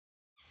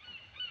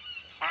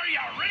you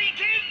ready,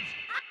 kids?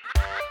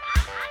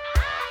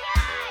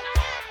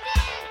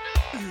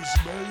 Is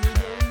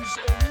mayonnaise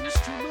an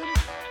instrument?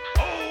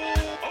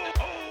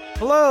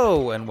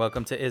 Hello, and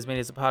welcome to Is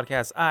Mayonnaise a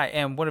Podcast. I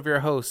am one of your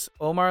hosts,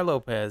 Omar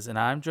Lopez, and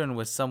I'm joined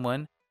with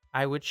someone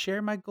I would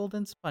share my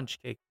golden sponge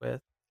cake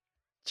with.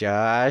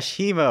 Josh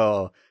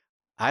Hemo.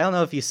 I don't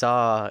know if you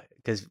saw,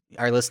 because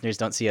our listeners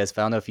don't see us,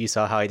 but I don't know if you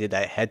saw how I did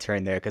that head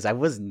turn there, because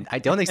I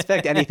don't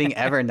expect anything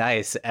ever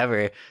nice,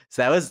 ever.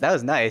 So that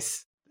was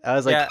nice. I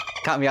was like, Yeah.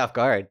 caught me off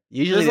guard.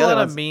 Usually There's the a other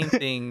lot of ones, mean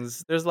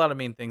things. There's a lot of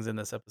mean things in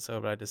this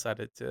episode, but I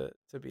decided to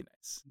be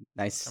nice.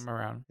 nice. Come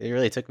around. It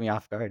really took me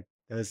off guard.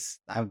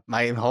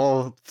 My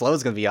whole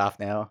flow's gonna be off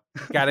now.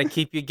 Gotta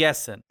keep you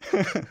guessing.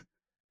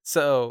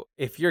 So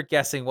if you're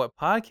guessing what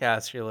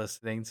podcast you're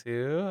listening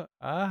to,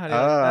 how do you like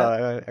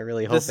that? I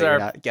really hope This is that you're our-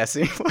 not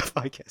guessing what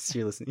podcast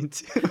you're listening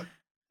to.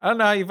 I don't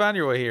know how you found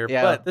your way here,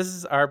 Yeah. but this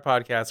is our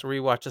podcast where we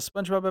watch a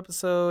SpongeBob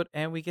episode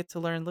and we get to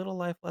learn little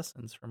life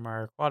lessons from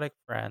our aquatic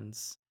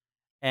friends.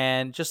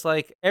 And just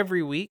like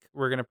every week,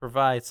 we're going to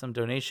provide some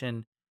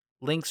donation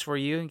links for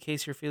you in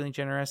case you're feeling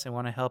generous and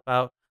want to help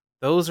out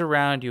those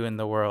around you in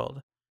the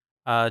world.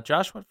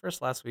 Josh went first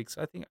last week,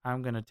 so I think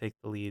I'm going to take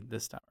the lead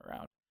this time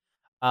around.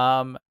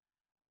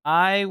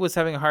 I was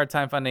having a hard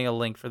time finding a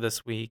link for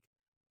this week,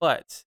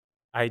 but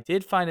I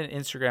did find an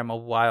Instagram a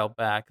while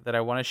back that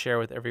I want to share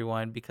with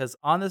everyone because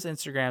on this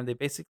Instagram, they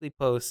basically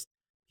post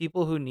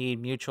people who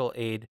need mutual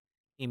aid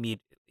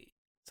immediately.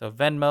 So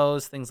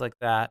Venmos, things like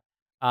that.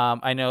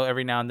 I know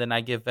every now and then I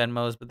give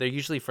Venmos, but they're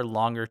usually for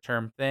longer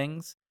term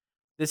things.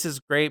 This is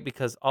great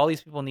because all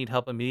these people need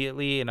help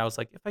immediately. And I was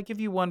like, if I give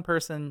you one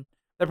person,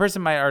 that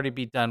person might already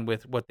be done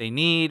with what they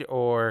need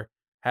or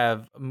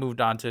have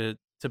moved on to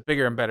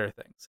bigger and better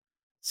things.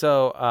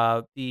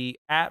 So the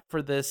 @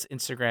 for this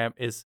Instagram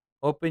is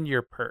open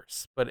your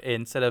purse, but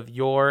instead of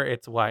your,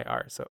 it's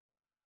YR. So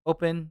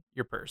open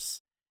your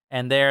purse.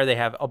 And there they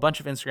have a bunch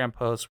of Instagram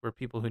posts where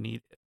people who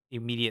need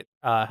immediate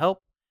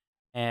help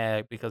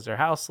and because they're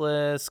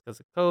houseless, because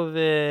of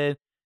COVID,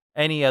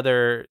 any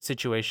other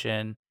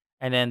situation.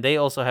 And then they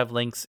also have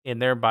links in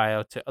their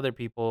bio to other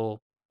people,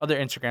 other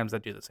Instagrams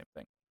that do the same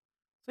thing.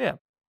 So yeah.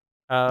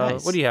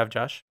 Nice. What do you have,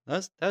 Josh?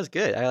 That was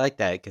good. I like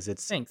that because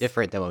it's Thanks.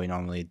 different than what we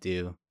normally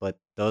do. But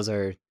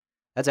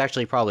that's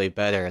actually probably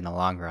better in the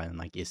long run,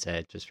 like you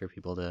said, just for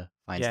people to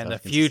find Yeah,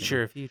 stuff in the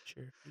consistently.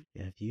 future.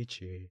 Yeah,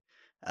 future.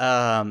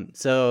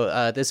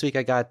 So this week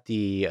I got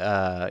the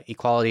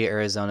Equality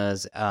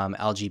Arizona's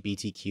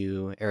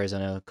LGBTQ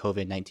Arizona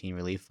COVID-19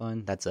 Relief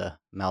Fund. That's a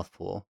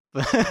mouthful.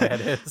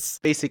 That is.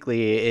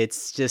 Basically,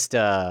 it's just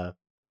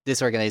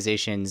this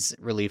organization's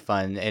relief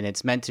fund, and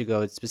it's meant to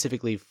go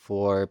specifically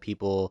for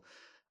people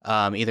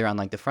either on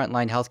like the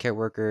frontline healthcare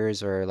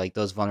workers or like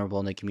those vulnerable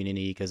in the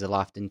community, because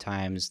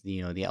oftentimes the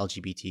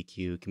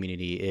LGBTQ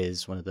community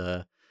is one of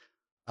the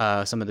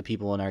some of the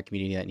people in our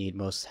community that need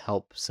most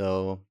help.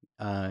 So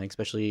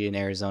especially in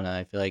Arizona,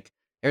 I feel like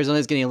Arizona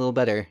is getting a little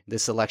better.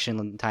 This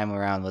election time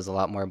around was a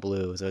lot more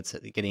blue, so it's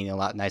getting a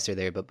lot nicer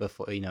there. But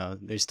before,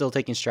 they're still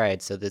taking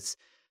strides. So that's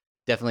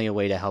definitely a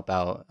way to help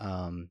out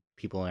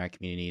people in our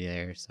community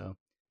there. So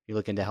if you're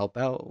looking to help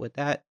out with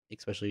that,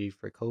 especially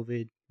for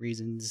COVID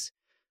reasons,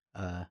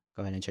 go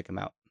ahead and check them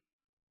out.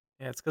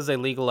 Yeah, it's because they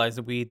legalized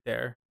weed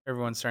there.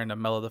 Everyone's starting to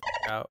mellow the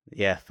fuck out.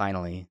 Yeah,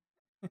 finally.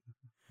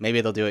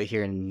 Maybe they'll do it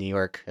here in New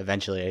York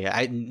eventually.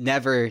 I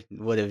never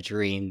would have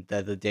dreamed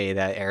that the day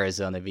that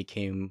Arizona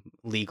became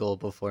legal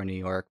before New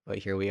York, but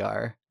here we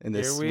are in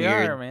this Here we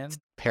weird are, man.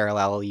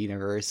 parallel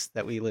universe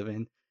that we live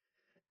in.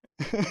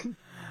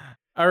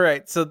 All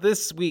right, so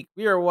this week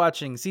we are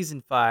watching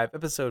season 5,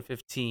 episode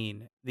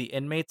 15, The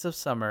Inmates of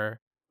Summer,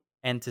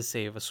 and To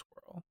Save a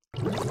Squirrel.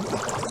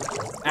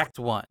 Act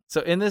 1.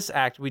 So in this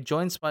act, we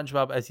join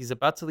SpongeBob as he's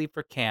about to leave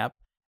for camp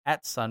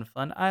at Sun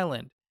Fun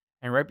Island.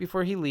 And right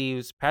before he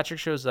leaves, Patrick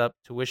shows up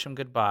to wish him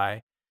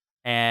goodbye.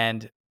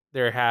 And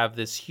they have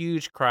this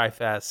huge cry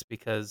fest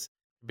because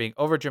they're being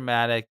over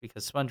dramatic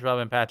because SpongeBob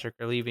and Patrick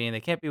are leaving.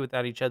 They can't be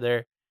without each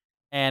other.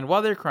 And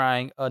while they're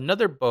crying,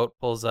 another boat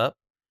pulls up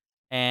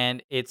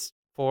and it's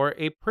for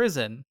a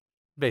prison,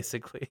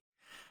 basically.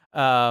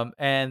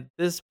 And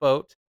this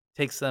boat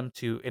takes them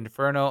to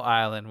Inferno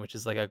Island, which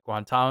is like a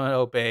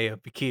Guantanamo Bay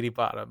of Bikini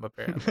Bottom,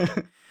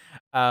 apparently.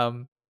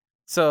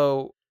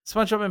 So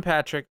SpongeBob and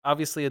Patrick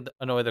obviously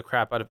annoy the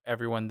crap out of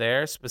everyone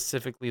there,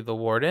 specifically the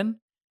warden,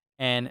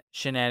 and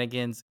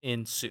shenanigans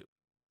ensue.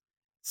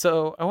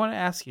 So I want to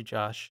ask you,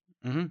 Josh,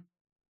 hmm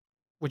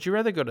would you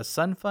rather go to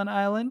Sun Fun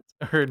Island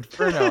or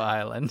Inferno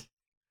Island?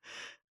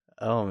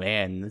 Oh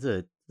man, this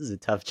is a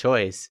tough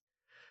choice.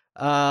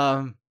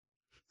 Um,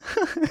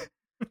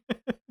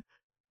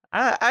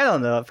 I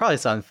don't know. Probably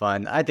Sun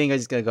Fun. I think I'm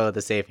just gonna go with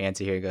the safe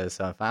answer here. Go to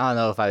Sun Fun. I don't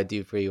know if I would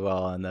do pretty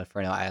well on the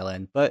Inferno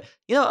Island, but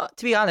to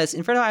be honest,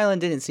 Inferno Island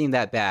didn't seem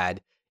that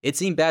bad. It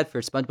seemed bad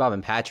for SpongeBob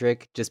and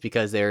Patrick just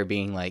because they were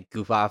being like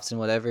goof offs and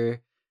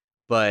whatever.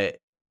 But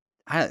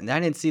I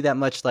didn't see that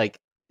much. Like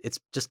it's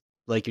just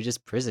like you're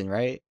just prison,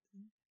 right?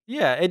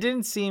 Yeah, it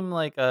didn't seem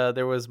like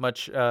there was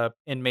much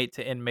inmate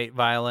to inmate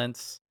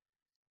violence.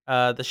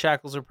 The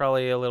shackles are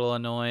probably a little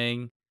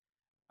annoying.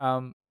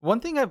 One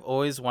thing I've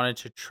always wanted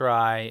to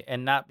try,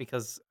 and not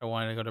because I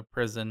wanted to go to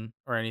prison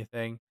or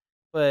anything,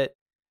 but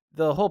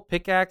the whole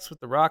pickaxe with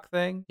the rock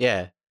thing.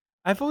 Yeah.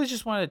 I've always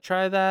just wanted to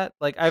try that.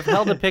 Like I've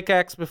held a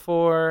pickaxe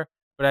before,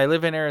 but I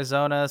live in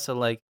Arizona, so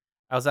like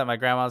I was at my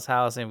grandma's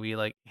house and we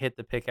like hit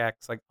the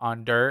pickaxe like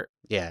on dirt,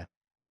 Yeah.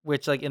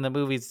 which like in the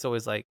movies it's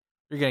always like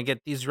you're gonna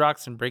get these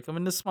rocks and break them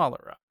into smaller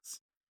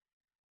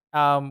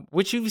rocks.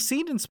 Which you've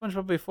seen in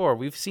SpongeBob before.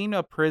 We've seen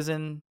a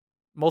prison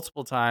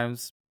multiple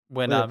times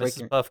when With a Mrs.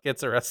 breaker. Puff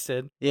gets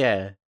arrested,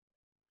 Yeah.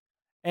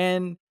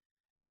 and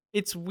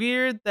it's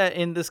weird that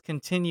in this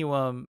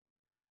continuum,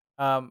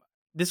 um,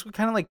 this would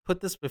kind of like put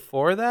this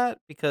before that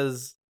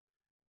because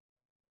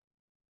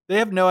they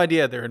have no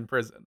idea they're in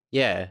prison.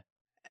 Yeah.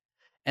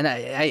 And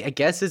I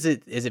guess is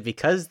it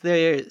because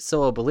they're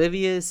so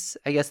oblivious,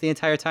 I guess, the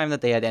entire time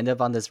that they had ended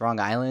up on this wrong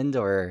island,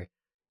 or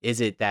is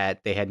it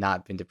that they had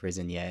not been to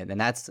prison yet? And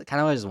that's kind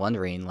of what I was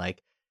wondering.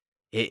 Like,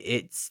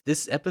 it's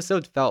this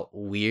episode felt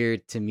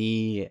weird to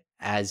me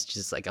as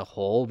just like a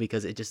whole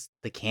because it just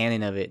the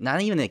canon of it,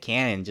 not even the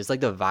canon, just like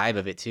the vibe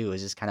of it too,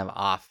 was just kind of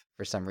off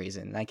for some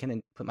reason. And I can't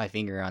put my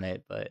finger on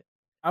it, but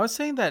I was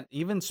saying that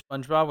even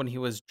SpongeBob, when he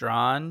was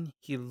drawn,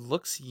 he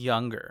looks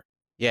younger.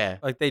 yeah,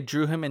 Like they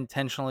drew him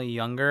intentionally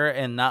younger,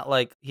 and not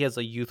like he has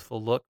a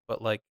youthful look,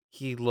 but like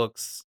he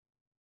looks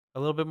a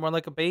little bit more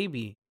like a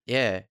baby.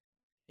 yeah,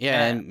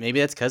 yeah, And and maybe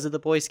that's because of the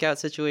Boy Scout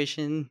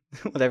situation,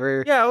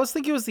 whatever. yeah, I was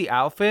thinking it was the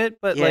outfit,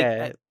 but like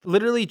Yeah,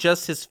 literally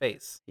just his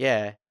face.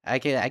 yeah, I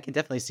can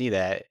definitely see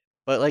that.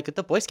 But like with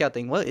the Boy Scout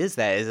thing, what is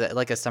that? Is that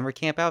like a summer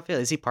camp outfit?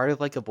 Is he part of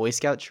like a Boy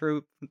Scout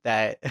troop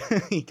that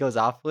he goes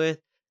off with?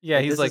 Yeah,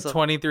 Like he's this like is a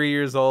 23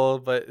 years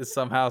old, but is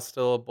somehow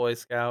still a Boy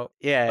Scout,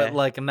 but yeah,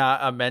 like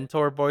not a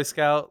mentor Boy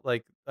Scout,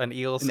 like an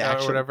Eagle an Scout or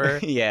actual whatever.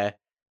 yeah,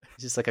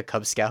 just like a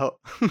Cub Scout.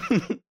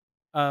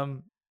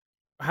 Um,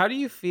 how do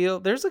you feel?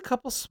 There's a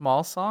couple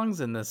small songs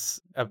in this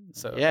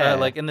episode, Yeah,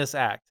 like in this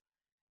act,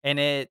 and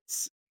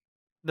it's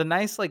the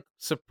nice like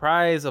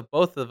surprise of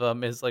both of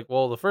them is like,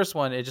 well, the first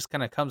one it just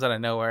kind of comes out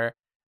of nowhere,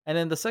 and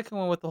then the second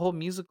one with the whole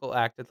musical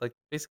act at like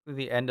basically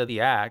the end of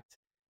the act,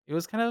 it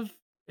was kind of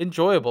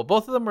enjoyable.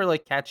 Both of them were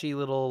like catchy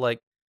little like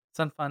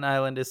Sun Fun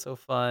Island is so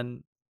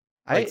fun,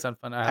 like I Sun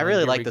Fun I Island, really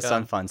here like we the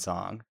Sun come. Fun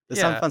song. The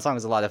Sun Yeah, Fun song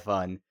is a lot of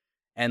fun,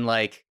 and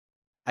like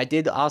I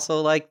did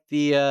also like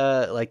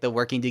the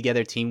working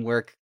together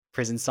teamwork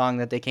prison song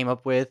that they came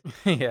up with,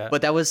 yeah.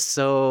 but that was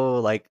so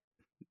like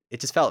it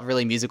just felt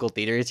really musical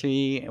theater to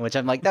me, which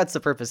I'm like that's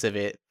the purpose of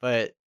it,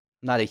 but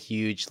not a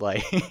huge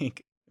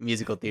like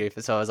musical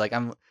theater. So I was like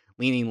I'm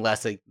leaning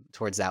less like,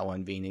 towards that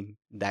one being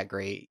that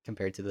great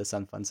compared to the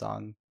Sun Fun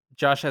song.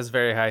 Josh has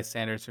very high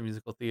standards for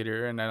musical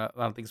theater, and I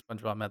don't think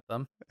SpongeBob met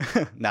them.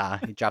 Nah,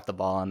 he dropped the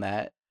ball on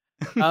that.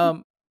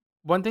 Um,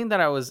 one thing that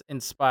I was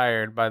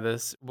inspired by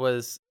this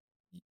was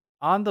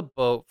on the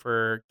boat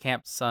for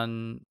Camp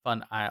Sun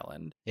Fun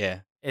Island. Yeah.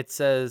 It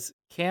says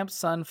Camp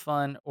Sun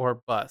Fun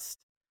or bust.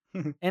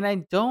 And I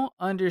don't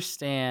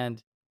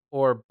understand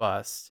or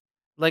bust.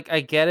 Like I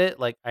get it,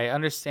 like I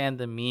understand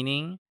the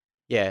meaning,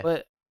 Yeah.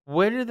 but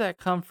where did that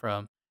come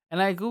from?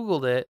 And I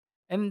googled it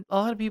and a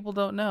lot of people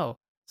don't know.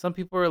 Some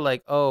people are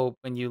like, "Oh,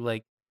 when you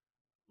like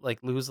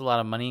lose a lot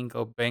of money and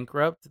go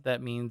bankrupt,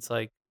 that means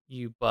like you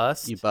You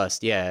bust."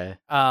 bust, yeah.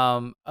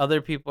 Other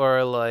people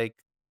are like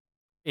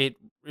it's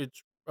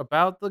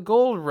about the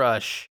gold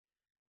rush.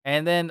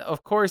 And then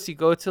of course you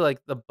go to like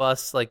the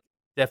bus like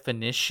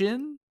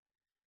definition,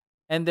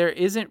 and there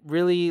isn't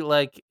really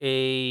like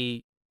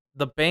the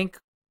bank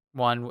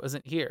one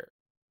wasn't here.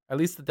 At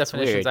least the That's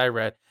definitions weird. I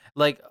read.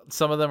 Like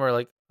some of them are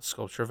like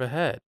sculpture of a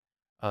head,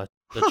 the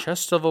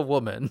chest of a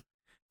woman,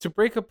 to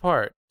break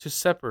apart, to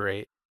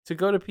separate, to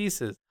go to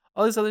pieces,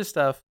 all this other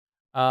stuff.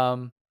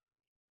 Um,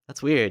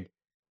 That's weird.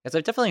 Because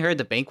I've definitely heard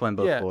the bank one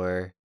yeah,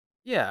 before.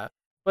 yeah.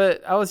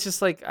 But I was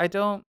just like, I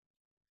don't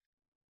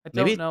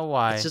Maybe know it's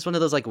why. just one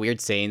of those like weird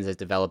sayings that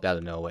developed out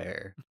of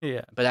nowhere.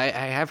 Yeah, But I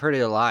have heard it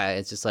a lot.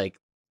 It's just like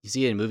you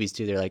see it in movies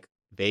too. They're like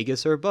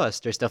Vegas or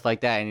bust or stuff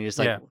like that, and you're just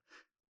like, yeah.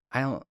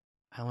 I don't,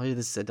 I don't what is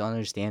this? I don't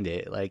understand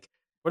it. Like,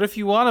 What if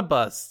you want to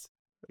bust?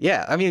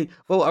 yeah, I mean,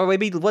 well, or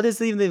maybe what is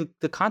even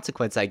the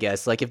consequence? I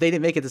guess like if they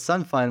didn't make it to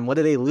Sun Fun, what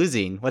are they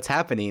losing? What's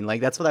happening?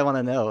 Like that's what I want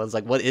to know. It's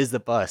like what is the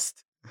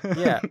bust?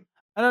 Yeah.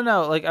 I don't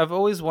know. Like I've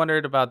always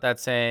wondered about that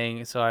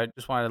saying, so I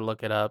just wanted to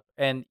look it up.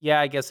 And yeah,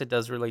 I guess it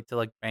does relate to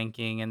like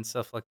banking and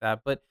stuff like that.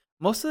 But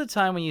most of the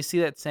time when you see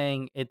that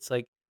saying, it's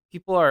like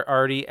people are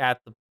already at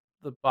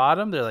the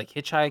bottom. They're like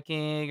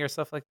hitchhiking or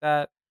stuff like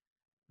that.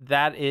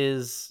 That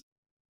is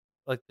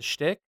like the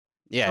shtick.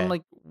 So I'm Yeah.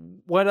 like,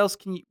 what else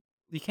can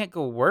you can't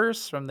go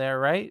worse from there,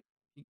 right?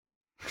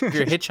 If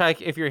you're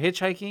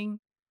hitchhiking,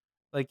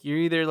 like you're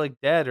either like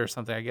dead or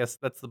something. I guess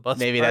that's the bust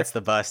Maybe part. that's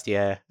the bust.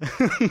 Yeah.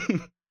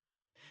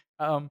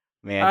 Um,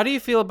 Man. how do you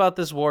feel about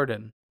this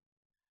warden?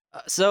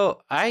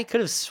 So I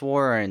could have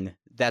sworn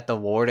that the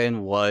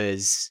warden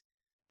was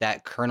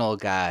that colonel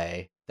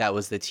guy that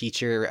was the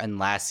teacher in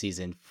last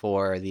season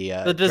for the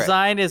The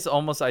design is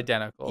almost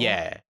identical.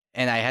 yeah.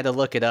 And I had to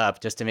look it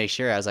up just to make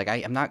sure. I was like,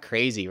 I'm not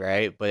crazy,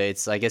 right? But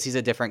it's I guess he's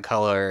a different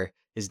color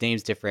his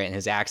name's different and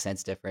his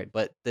accent's different,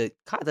 but the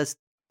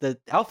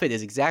outfit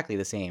is exactly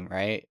the same,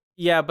 right?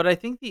 Yeah, but I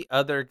think the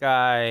other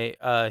guy,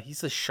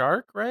 he's a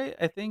shark, right?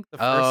 I think the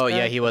first Oh yeah,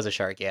 guy. he was a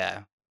shark.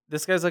 Yeah,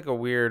 This guy's like a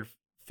weird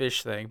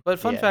fish thing. But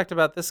fun yeah. fact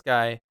about this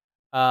guy,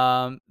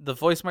 the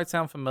voice might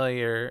sound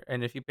familiar,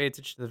 and if you pay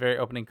attention to the very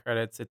opening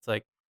credits, it's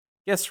like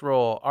guest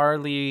role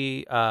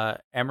Arlie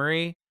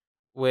Emery,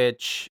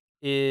 which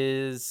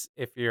is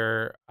if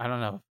you're I don't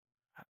know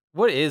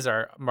what is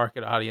our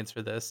market audience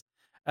for this.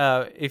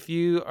 If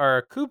you are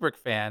a Kubrick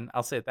fan,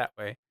 I'll say it that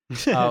way.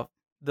 Uh,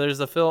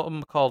 there's a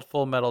film called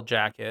Full Metal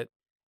Jacket,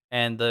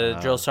 and the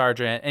drill uh,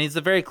 sergeant, and he's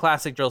a very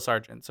classic drill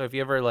sergeant. So if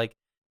you ever like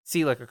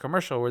see like a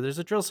commercial where there's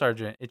a drill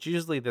sergeant, it's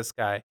usually this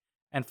guy.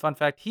 And fun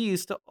fact, he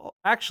used to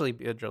actually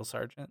be a drill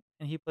sergeant,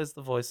 and he plays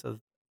the voice of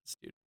this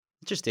dude.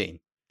 Interesting.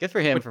 Good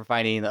for him Which, for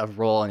finding a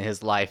role in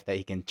his life that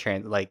he can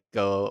like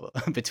go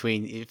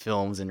between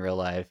films and real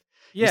life.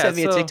 You yeah, sent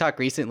me a so TikTok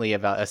recently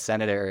about a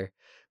senator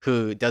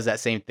who does that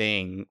same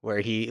thing where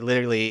he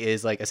literally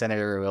is like a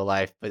senator in real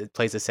life, but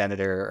plays a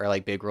senator or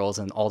like big roles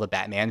in all the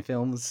Batman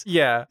films.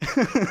 yeah,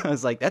 I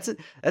was like, that's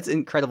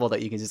incredible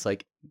that you can just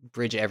like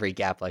bridge every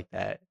gap like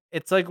that.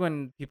 it's like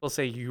when people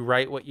say you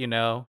write what you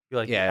know,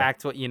 you Yeah,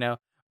 act what you know.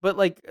 But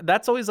like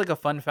that's always like a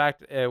fun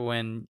fact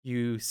when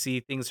you see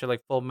things for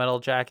like Full Metal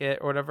Jacket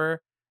or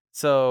whatever.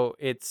 So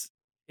it's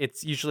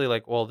usually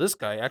like, well, this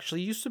guy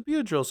actually used to be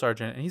a drill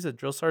sergeant, and he's a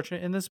drill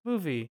sergeant in this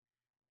movie.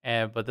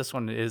 And but this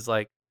one is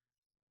like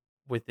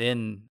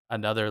within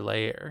another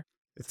layer.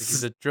 It's like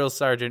he's it's a drill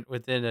sergeant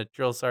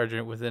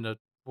within a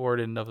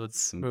warden of a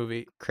some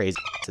movie. crazy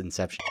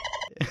inception.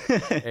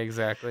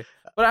 Exactly.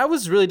 But I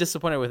was really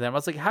disappointed with him. I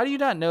was like, how do you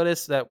not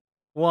notice that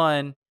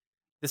one,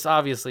 this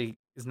obviously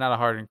is not a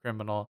hardened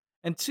criminal,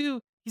 and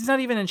two, he's not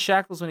even in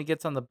shackles when he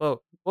gets on the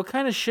boat. What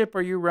kind of ship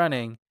are you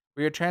running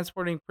where you're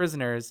transporting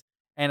prisoners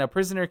and a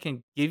prisoner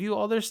can give you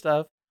all their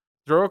stuff,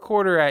 throw a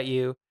quarter at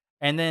you,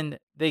 and then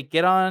they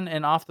get on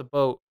and off the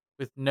boat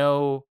with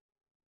no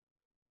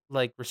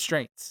like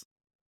restraints?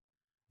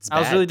 It's I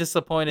was really bad.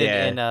 disappointed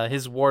Yeah. in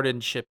his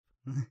wardenship.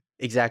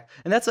 Exactly.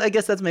 And that's I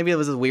guess that's maybe it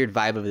was a weird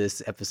vibe of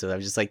this episode. I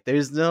was just like,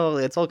 there's no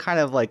it's all kind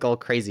of like all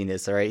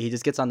craziness, all right? He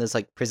just gets on this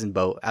like prison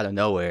boat out of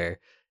nowhere.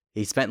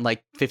 He spent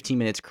like 15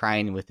 minutes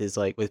crying with his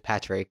like with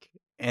Patrick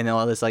and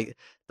all this like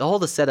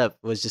the setup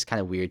was just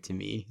kind of weird to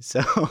me.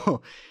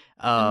 So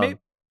And maybe um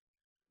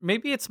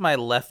maybe it's my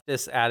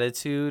leftist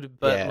attitude,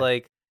 but yeah.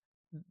 like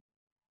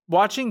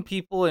watching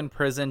people in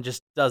prison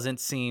just doesn't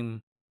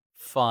seem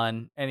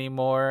fun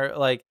anymore.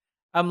 Like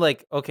I'm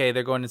like, okay,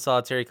 they're going to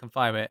solitary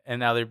confinement and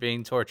now they're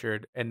being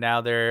tortured and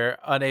now they're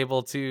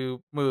unable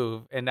to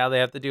move and now they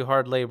have to do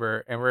hard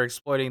labor and we're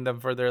exploiting them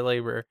for their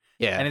labor.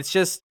 And Yeah. it's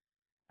just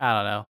I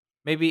don't know.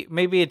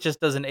 Maybe it just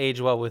doesn't age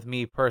well with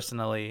me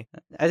personally.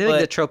 I think the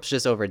But trope's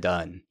just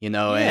overdone, you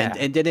know, and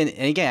yeah. it didn't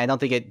and again, I don't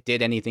think it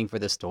did anything for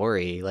the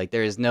story. Like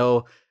there is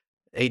no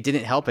it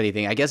didn't help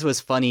anything. I guess it was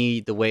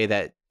funny the way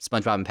that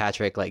SpongeBob and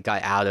Patrick like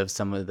got out of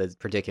some of the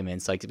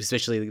predicaments, like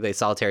especially the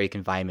solitary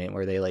confinement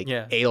where they like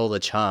Yeah. ate all the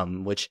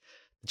chum, which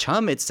the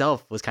chum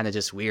itself was kind of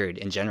just weird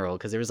in general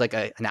because there was like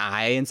an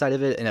eye inside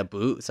of it and a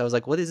boot. So I was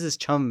like, what is this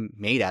chum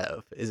made out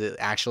of? Is it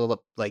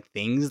actual like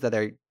things that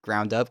are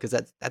ground up? Because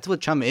that's what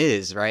chum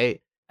is,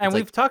 right? And It's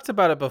like we've talked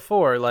about it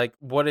before. Like,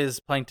 what is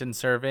Plankton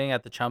serving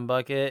at the Chum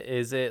Bucket?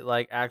 Is it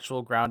like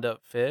actual ground up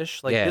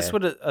fish? Like, this yeah,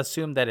 would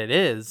assume that it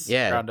is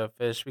yeah. ground up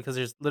fish because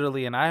there's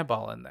literally an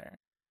eyeball in there.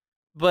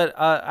 But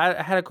I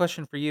had a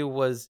question for you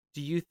was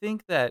do you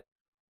think that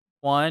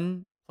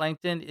one,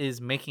 Plankton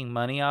is making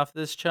money off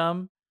this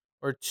chum?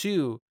 Or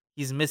two,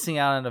 he's missing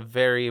out on a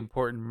very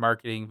important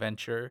marketing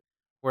venture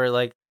where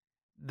like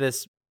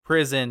this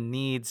prison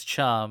needs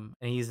chum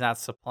and he's not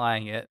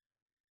supplying it?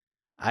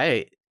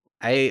 I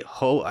I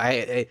hope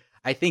I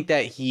think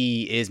that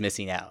he is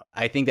missing out.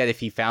 I think that if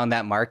he found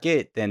that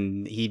market,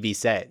 then he'd be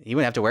set. He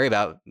wouldn't have to worry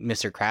about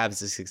Mr.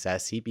 Krabs'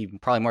 success. He'd be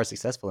probably more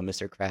successful than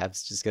Mr.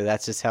 Krabs, just because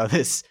that's just how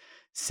this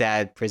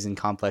sad prison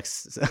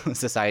complex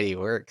society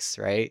works,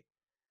 right?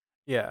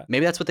 Yeah.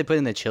 Maybe that's what they put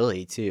in the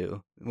chili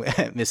too.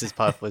 Mrs.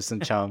 Puff with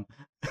some chum.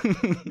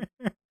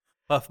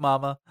 Puff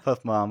Mama.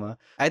 Puff Mama.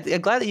 I'm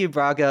glad that you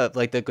brought up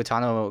like the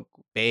Guantanamo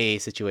Bay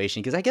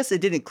situation because I guess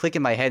it didn't click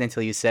in my head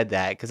until you said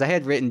that because I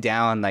had written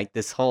down like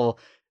this whole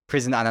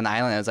prison on an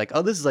island. I was like,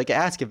 oh, this is like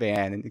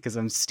Azkaban because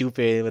I'm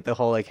stupid with the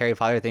whole like Harry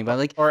Potter thing. But I'm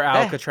like, Or that,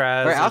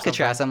 Alcatraz or or something.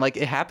 Alcatraz. I'm like,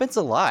 it happens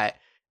a lot.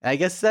 And I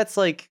guess that's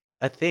like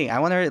a thing. I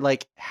wonder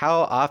like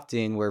how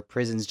often were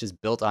prisons just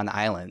built on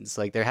islands?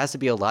 Like there has to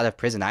be a lot of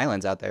prison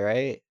islands out there,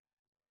 right?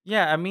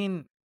 Yeah,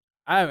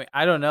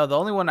 I don't know. The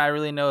only one I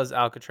really know is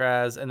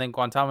Alcatraz, and then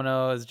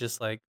Guantanamo is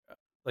just like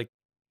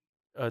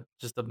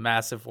just a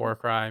massive war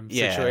crime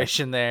Yeah.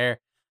 situation there.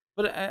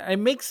 But it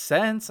makes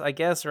sense, I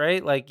guess,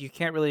 right? Like you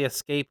can't really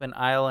escape an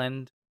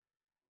island.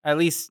 At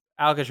least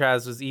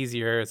Alcatraz was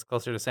easier; it's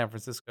closer to San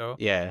Francisco.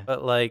 Yeah.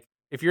 But like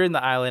if you're in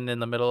the island in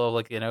the middle of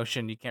like an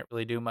ocean, you can't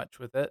really do much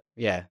with it.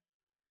 Yeah.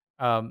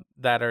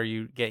 That or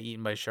you get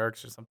eaten by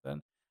sharks or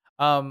something.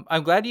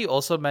 I'm glad you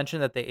also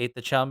mentioned that they ate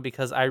the chum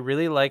because I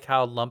really like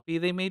how lumpy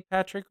they made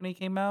Patrick when he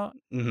came out.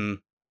 Hmm.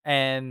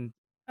 And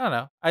I don't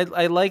know.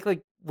 I like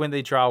when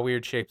they draw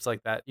weird shapes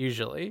like that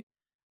usually.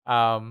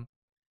 Um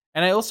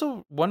and I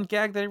also one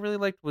gag that I really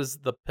liked was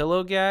the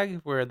pillow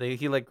gag where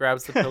he like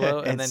grabs the pillow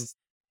and then It's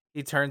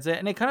he turns it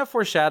and it kind of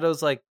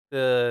foreshadows like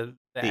the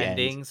the end.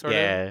 ending sort of.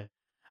 Yeah.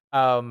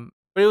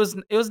 But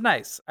it was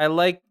nice. I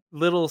like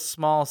little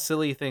small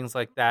silly things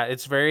like that.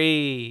 It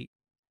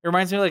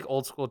reminds me of like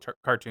old school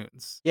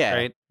cartoons, Yeah.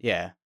 right?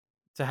 Yeah.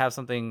 To have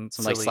something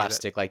Some like silly that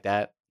slapstick like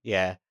that.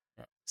 Yeah.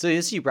 yeah. So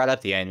as you brought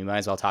up the end, we might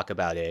as well talk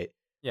about it.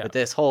 Yeah. But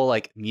this whole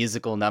like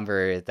musical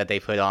number that they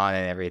put on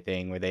and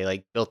everything, where they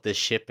like built this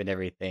ship and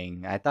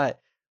everything, I thought it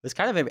was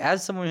kind of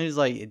as someone who's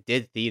like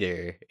did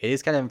theater, it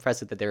is kind of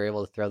impressive that they were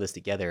able to throw this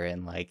together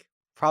in like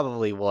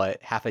probably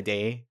what half a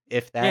day,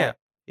 if Yeah. that.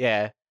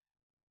 Yeah,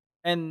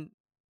 And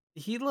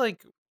he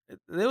like it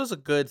was a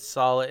good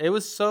solid. It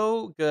was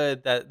so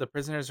good that the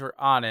prisoners were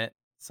on it,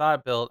 saw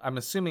it built. I'm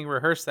assuming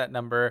rehearsed that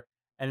number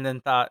and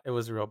then thought it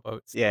was a real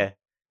boat yeah. still.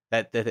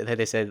 That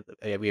they said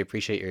we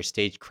appreciate your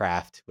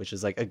stagecraft, which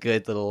is like a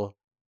good little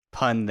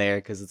pun there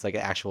because it's like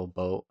an actual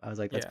boat. I was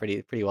like, that's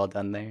Yeah. pretty well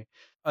done there.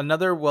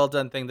 Another well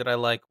done thing that I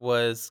like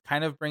was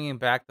kind of bringing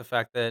back the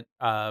fact that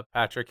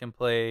Patrick can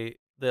play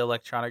the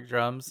electronic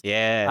drums,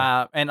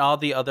 Yeah. and all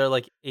the other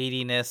like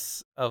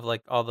 80ness of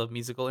like all the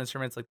musical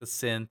instruments, like the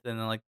synth, and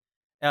then like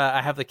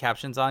I have the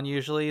captions on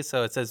usually,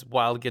 so it says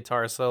 "wild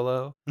guitar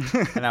solo,"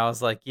 and I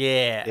was like,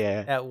 "Yeah,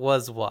 Yeah. that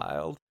was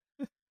wild."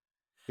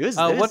 It was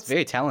What's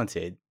very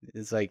talented.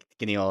 It's like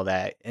getting all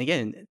that. And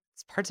again,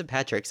 it's parts of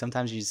Patrick.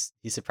 Sometimes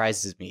he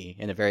surprises me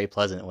in a very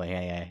pleasant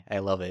way. I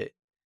love it.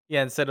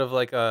 yeah, instead of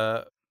like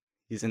a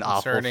He's an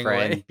awful concerning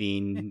way, friend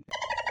being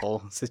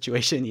whole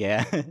situation.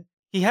 Yeah.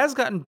 he has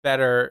gotten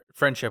better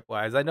friendship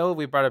wise. I know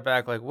we brought it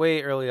back like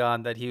way early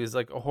on that he was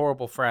like a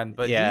horrible friend,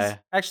 but he's Yeah.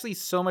 actually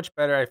so much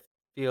better. I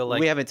feel We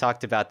like haven't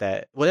talked about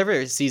that.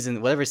 Whatever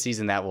season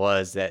that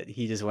was that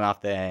he just went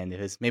off the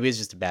end. Maybe it's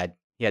just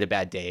he had a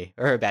bad day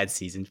or a bad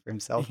season for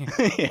himself.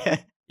 Yeah.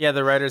 yeah,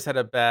 the writers had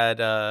a bad.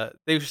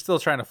 They were still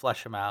trying to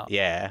flesh him out.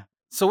 Yeah.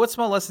 So, what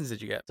small lessons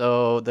did you get?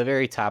 So the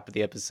very top of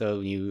the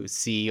episode, you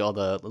see all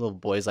the little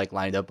boys like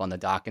lined up on the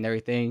dock and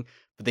everything,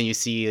 but then you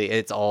see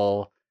it's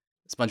all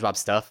SpongeBob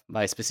stuff.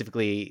 My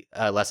specifically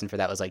lesson for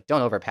that was like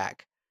don't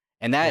overpack,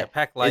 and Yeah, that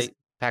pack is light.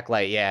 pack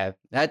light. Yeah,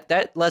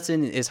 that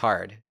lesson is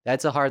hard.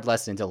 That's a hard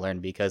lesson to learn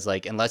because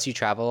like unless you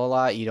travel a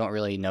lot, you don't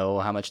really know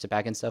how much to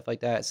pack and stuff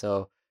like that.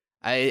 So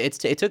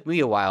it took me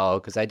a while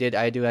because I did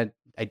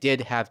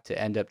have to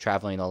end up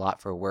traveling a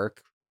lot for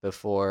work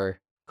before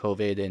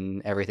COVID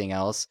and everything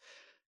else.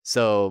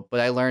 So,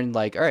 but I learned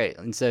like, all right,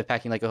 instead of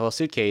packing like a whole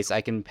suitcase,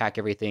 I can pack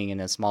everything in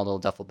a small little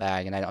duffel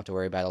bag and I don't have to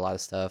worry about a lot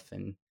of stuff.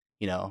 And,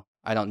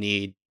 I don't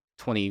need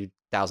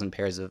 20,000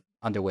 pairs of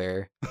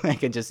underwear. I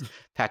can just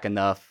pack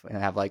enough and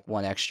have like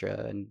one extra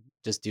and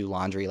just do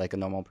laundry like a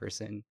normal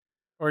person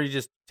Or you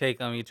just take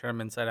them, you turn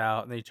them inside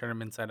out, and then you turn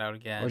them inside out or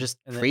again, just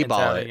and then free inside ball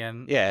out it.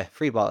 again. Yeah,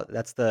 free ball.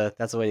 That's the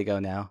way to go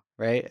now,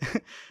 right?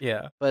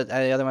 Yeah. But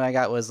the other one I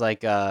got was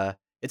like,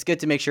 it's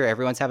good to make sure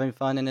everyone's having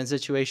fun in a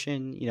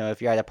situation.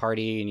 If you're at a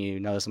party and you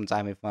know someone's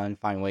having fun,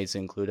 find ways to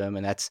include them.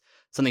 And that's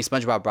something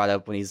SpongeBob brought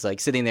up when he's like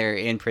sitting there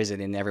in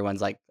prison and everyone's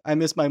like, I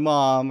miss my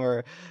mom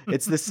or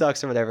this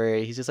sucks or whatever.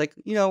 He's just like,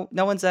 no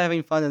one's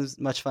having fun as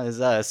much fun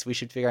as us. We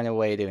should figure out a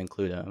way to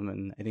include them.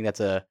 And I think that's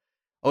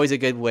always a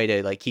good way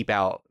to like keep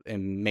out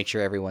and make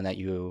sure everyone that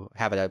you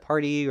have at a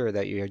party or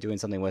that you're doing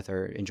something with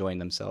are enjoying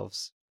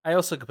themselves. I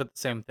also could put the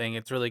same thing.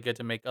 It's really good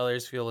to make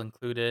others feel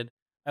included.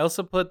 I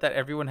also put that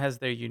everyone has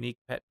their unique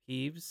pet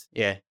peeves.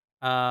 Yeah.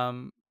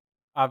 Um,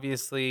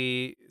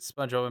 Obviously,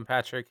 SpongeBob and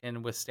Patrick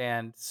can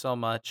withstand so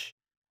much,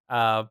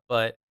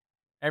 but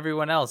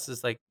everyone else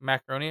is like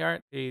macaroni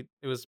art. It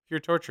was pure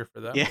torture for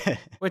them, Yeah.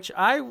 which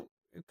I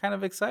kind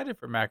of excited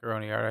for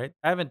macaroni art. Right?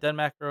 I haven't done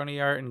macaroni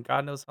art in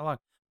God knows how long.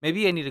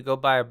 Maybe I need to go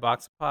buy a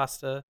box of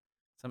pasta,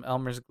 some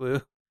Elmer's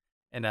glue,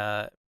 and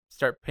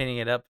start painting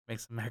it up to make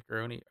some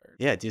macaroni art.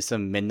 Yeah. Do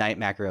some midnight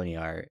macaroni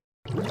art.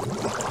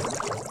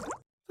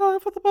 Time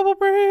for the bubble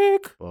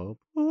break.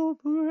 Bubble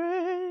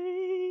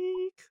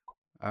break.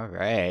 All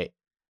right.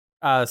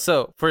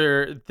 So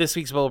for this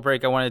week's bubble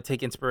break, I wanted to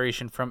take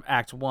inspiration from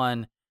Act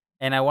 1,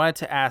 and I wanted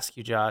to ask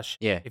you, Josh,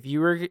 Yeah. if you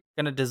were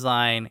going to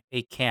design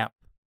a camp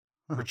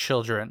for Huh.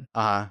 children,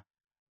 Uh-huh.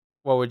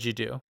 what would you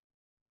do?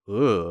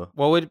 Ooh.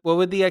 What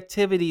would the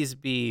activities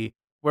be?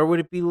 Where would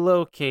it be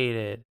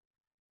located?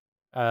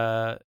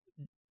 Uh,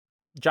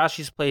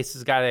 Josh's place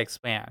has got to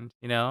expand,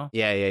 you know?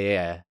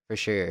 Yeah, for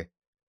sure.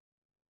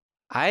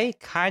 I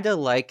kind of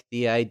like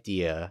the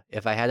idea,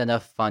 if I had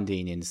enough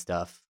funding and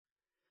stuff,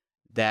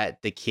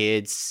 that the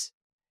kids,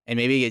 and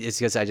maybe it's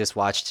because I just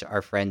watched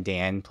our friend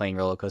Dan playing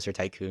Roller Coaster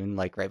Tycoon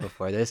like right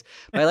before this,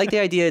 but I like the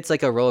idea it's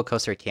like a roller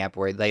coaster camp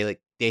where they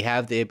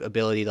have the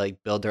ability to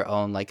like build their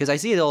own, like, because I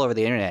see it all over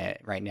the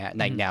internet right now.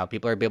 Like Mhm. now,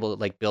 people are able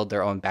to like build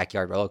their own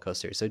backyard roller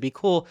coasters. So it'd be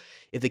cool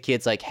if the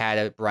kids like had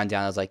a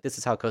rundown. I was like, this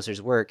is how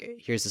coasters work.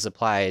 Here's the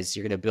supplies.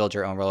 You're gonna build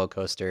your own roller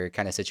coaster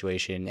kind of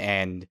situation,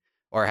 and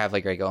or have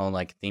like your own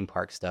like theme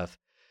park stuff.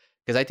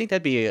 Because I think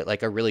that'd be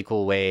like a really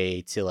cool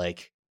way to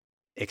like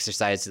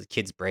exercise the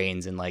kids'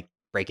 brains and like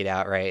break it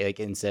out, right? Like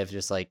instead of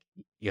just like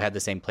you had the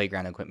same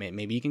playground equipment,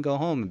 maybe you can go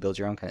home and build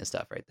your own kind of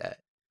stuff, right? That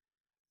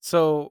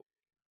So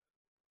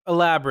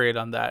elaborate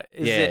on that.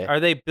 Yeah. Are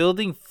they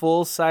building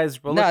full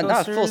size roller not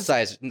coasters? full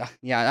size,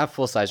 not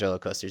full size roller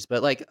coasters,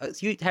 but like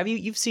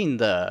you've seen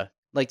the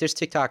like there's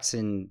TikToks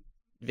and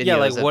videos Yeah,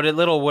 like of,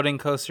 little wooden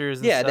coasters.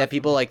 And yeah, stuff. that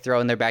people like throw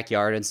in their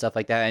backyard and stuff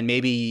like that, and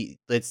maybe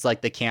it's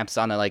like the camps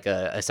on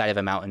a side of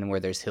a mountain where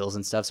there's hills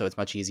and stuff, so it's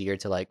much easier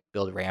to like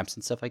build ramps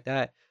and stuff like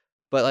that.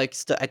 But like,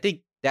 I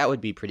think that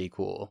would be pretty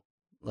cool.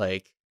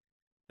 Like,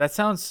 That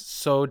sounds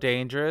so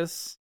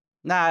dangerous.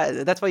 nah,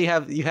 that's why you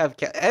have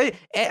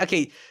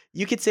okay.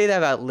 You could say that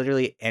about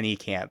literally any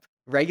camp,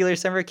 regular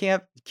summer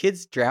camp,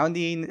 kids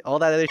drowning, all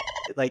that other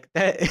shit, like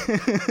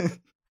that.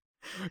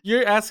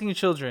 You're asking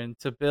children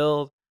to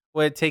build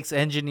what it takes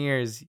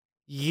engineers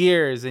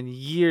years and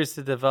years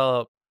to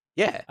develop,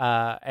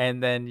 Yeah,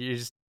 and then you're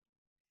just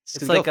just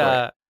it's go like for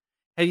it.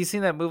 have you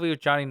seen that movie with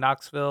Johnny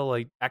Knoxville,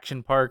 like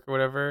Action Park or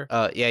whatever?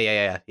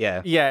 Yeah.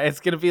 Yeah, it's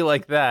gonna be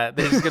like that.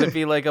 There's gonna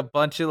be like a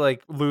bunch of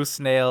like loose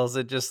nails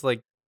and just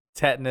like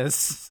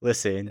tetanus.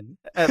 Listen,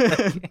 at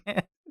the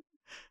camp.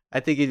 I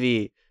think it'd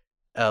be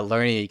a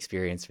learning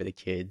experience for the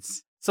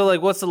kids. So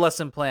like, what's the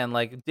lesson plan?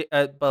 Like,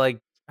 but like,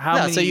 how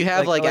No, many? so you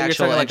have like you're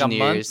actual talking, like, a month?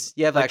 engineers.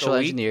 You have Like, a actual week?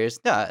 engineers.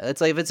 No,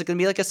 it's like if it's gonna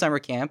be like a summer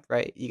camp,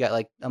 right? You got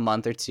like a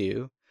month or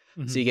two.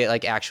 So Mhm. you get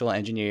like actual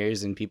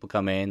engineers and people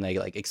come in,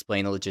 like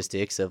explain the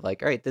logistics of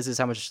like, all right, this is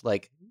how much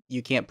like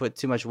you can't put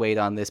too much weight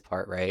on this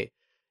part, right?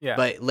 Yeah.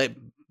 But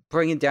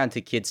bring it down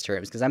to kids'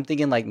 terms because I'm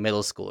thinking like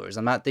middle schoolers.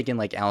 I'm not thinking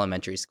like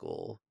elementary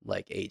school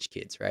like age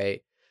kids,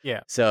 right?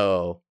 Yeah.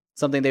 So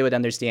something they would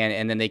understand,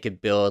 and then they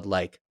could build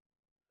like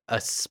a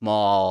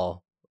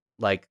small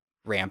like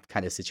ramp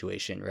kind of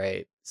situation,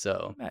 right?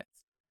 So Nice.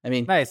 I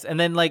mean, Nice. And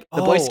then like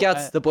the Boy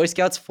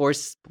Scouts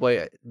force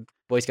Boy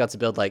Scouts to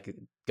build like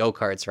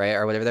go-karts, right,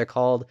 or whatever they're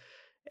called,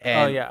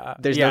 and yeah.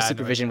 there's Yeah, no I know what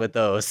supervision you with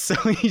those, so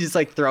you just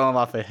like throw them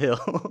off a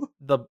hill.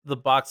 the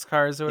box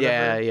cars or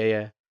whatever.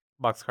 Yeah.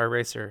 Boxcar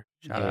racer.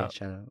 Shout out.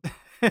 Shout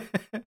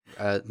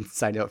out.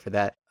 Side note for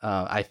that,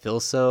 I Feel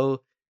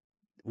So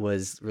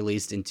was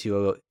released in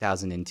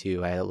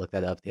 2002. I had to look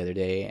that up the other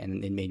day,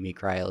 and it made me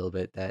cry a little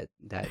bit. That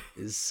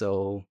is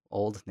so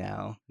old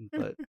now,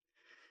 but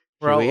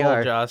We're here all we old,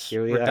 are. Josh.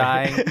 Here we We're are.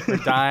 dying. We're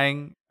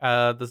dying.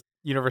 The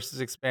universe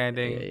is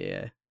expanding.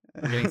 Yeah.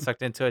 We're getting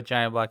sucked into a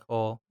giant black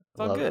hole. It's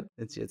all Love good.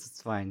 it.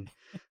 It's fine.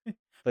 But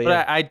But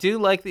yeah, I do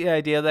like the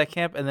idea of that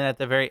camp. And then at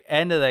the very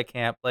end of that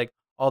camp, like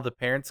all the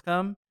parents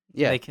come.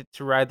 yeah, And they get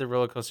to ride the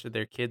roller coaster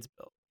their kids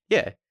built.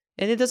 yeah.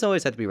 And it doesn't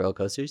always have to be roller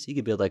coasters. You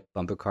could build like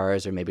bumper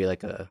cars or maybe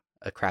like a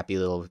crappy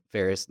little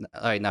Ferris,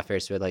 not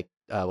Ferris wheel, like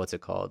what's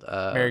it called?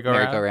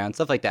 Merry-go-round,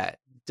 stuff like that.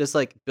 Just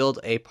like build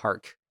a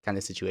park kind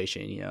of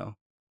situation, you know.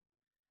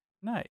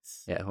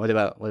 Nice. Yeah. What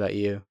about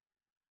you?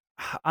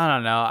 I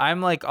don't know.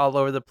 I'm like all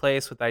over the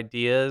place with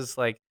ideas.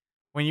 Like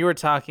when you were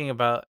talking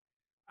about,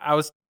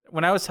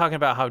 when I was talking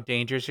about how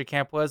dangerous your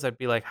camp was, I'd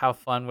be like, how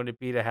fun would it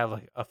be to have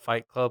like a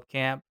fight club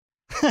camp?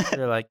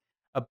 They're like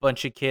a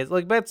bunch of kids.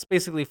 Like that's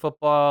basically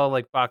football,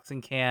 like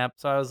boxing camp.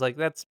 So I was like,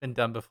 that's been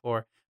done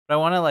before. But I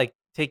want to like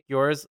take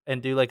yours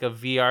and do like a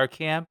VR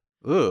camp,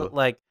 Ooh.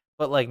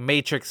 but like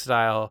Matrix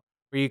style,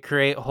 where you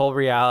create whole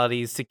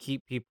realities to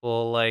keep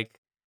people like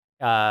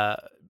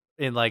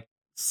in like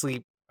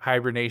sleep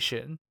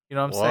hibernation. You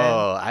know what I'm saying?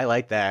 Whoa, I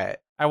like that.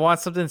 I want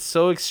something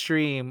so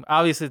extreme.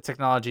 Obviously, the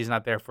technology is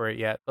not there for it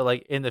yet, but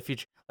like in the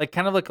future, like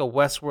kind of like a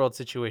Westworld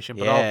situation,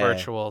 but all Yeah.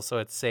 virtual, so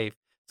it's safe.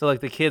 So like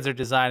the kids are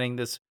designing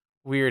this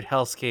weird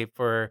hellscape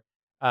for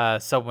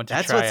someone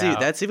to try out.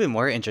 That's even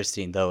more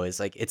interesting though, is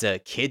like it's a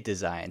kid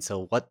design.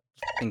 So what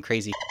fucking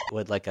crazy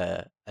would like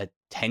a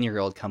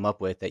 10-year-old come up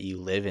with that you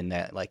live in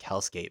that like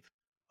hellscape?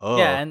 Oh.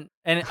 Yeah,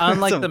 and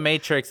unlike Some- the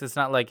Matrix, it's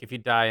not like if you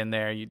die in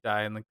there, you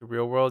die in like the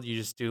real world. You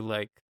just do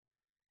like,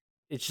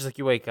 it's just like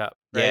you wake up.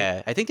 Right?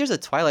 Yeah, I think there's a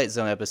Twilight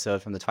Zone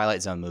episode from the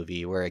Twilight Zone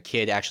movie where a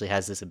kid actually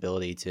has this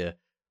ability to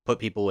put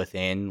people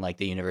within like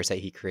the universe that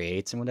he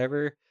creates and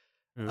whatever.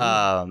 Ooh.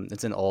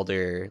 It's an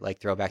older like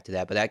throwback to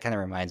that, but that kind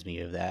of reminds me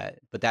of that.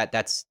 But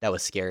that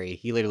was scary.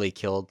 He literally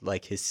killed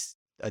like his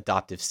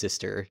adoptive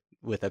sister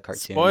with a cartoon.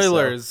 so-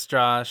 Spoilers,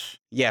 Josh.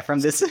 Yeah, from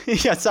this.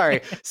 Yeah,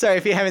 sorry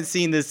if you haven't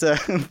seen this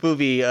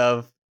movie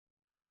of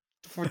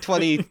for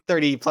 20,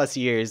 30 plus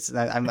years.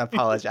 I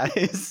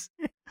apologize.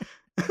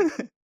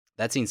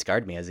 That scene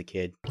scarred me as a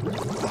kid.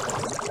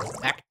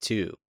 Act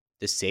 2,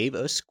 to save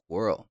a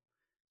squirrel.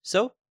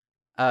 So,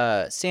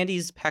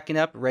 Sandy's packing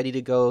up, ready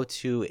to go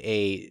to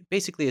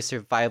basically a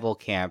survival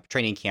camp,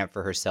 training camp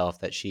for herself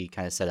that she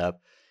kind of set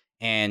up.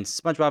 And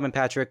SpongeBob and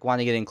Patrick want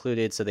to get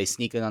included, so they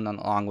sneak in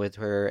along with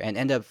her and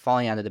end up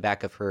falling onto the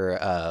back of her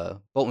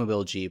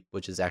boatmobile Jeep,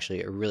 which is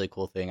actually a really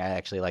cool thing. I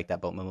actually like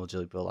that boatmobile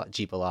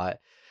Jeep a lot.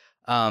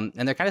 And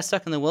they're kind of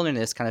stuck in the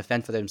wilderness, kind of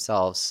fend for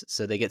themselves.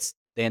 So they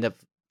end up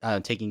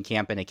taking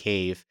camp in a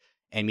cave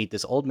and meet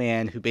this old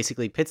man who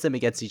basically pits them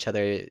against each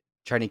other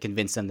trying to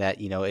convince them that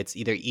it's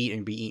either eat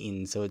and be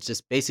eaten. So it's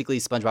just basically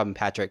SpongeBob and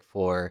Patrick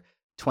for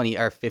 20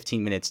 or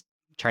 15 minutes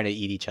trying to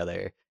eat each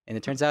other. And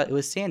it turns out it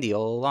was Sandy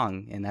all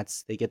along, and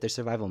they get their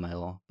survival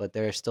medal, but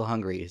they're still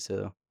hungry,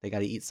 so they got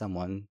to eat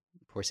someone.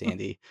 Poor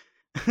Sandy.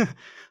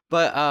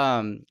 But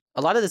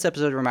a lot of this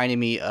episode reminded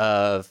me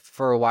of,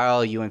 for a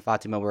while, you and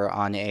Fatima were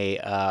on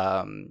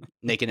a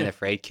Naked and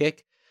Afraid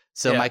kick.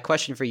 So Yeah. my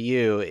question for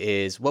you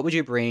is, what would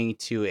you bring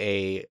to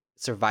a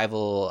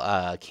survival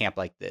camp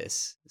like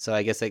this? So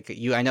I guess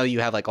I know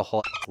you have like a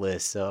whole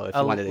list. So if A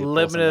you wanted to pull some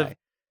limited,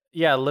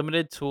 by.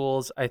 limited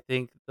tools. I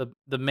think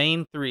the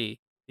main three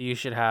that you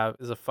should have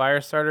is a fire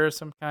starter of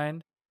some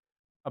kind,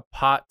 a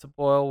pot to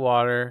boil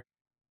water,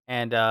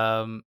 and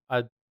a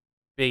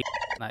big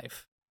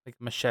knife, like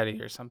a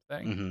machete or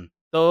something. Hmm.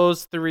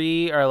 Those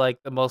three are like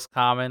the most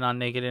common on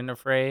Naked and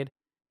Afraid.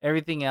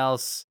 Everything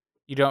else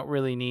you don't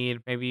really need.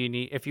 Maybe you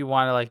need, if you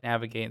want to like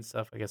navigate and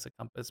stuff, I guess a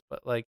compass.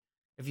 But like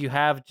if you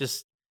have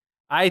just,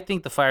 I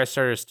think the fire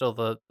starter is still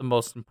the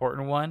most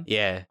important one.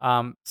 Yeah.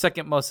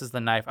 Second most is the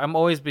knife. I'm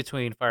always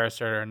between fire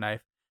starter and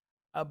knife.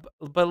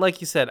 But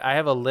like you said, I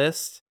have a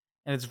list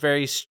and it's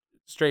very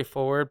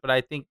straightforward. But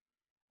I think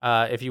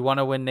if you want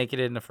to win Naked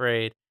and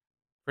Afraid,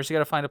 first you got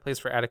to find a place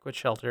for adequate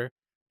shelter.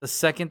 The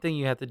second thing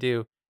you have to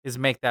do is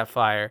make that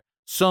fire.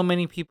 So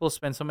many people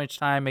spend so much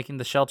time making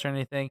the shelter and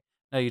anything.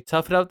 No, you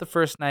tough it out the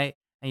first night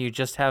and you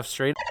just have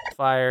straight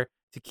fire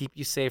to keep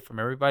you safe from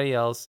everybody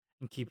else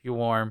and keep you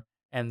warm.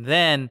 And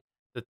then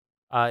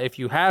if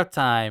you have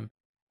time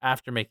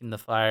after making the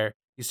fire,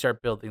 you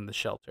start building the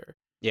shelter.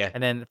 Yeah.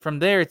 And then from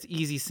there, it's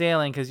easy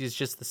sailing because it's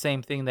just the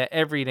same thing that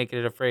every Naked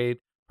and Afraid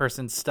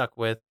person's stuck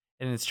with,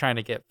 and it's trying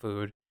to get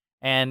food.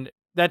 And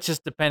that's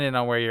just dependent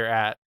on where you're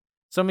at.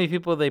 So many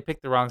people, they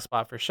pick the wrong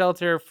spot for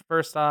shelter.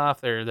 First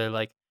off, they're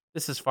like,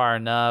 this is far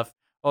enough.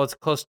 Oh, it's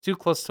too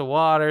close to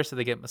water, so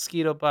they get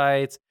mosquito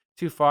bites.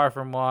 Too far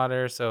from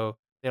water, so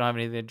they don't have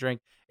anything to drink.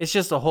 It's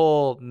just a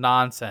whole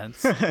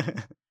nonsense.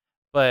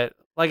 But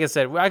like I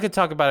said, I could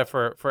talk about it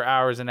for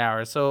hours and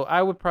hours. So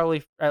I would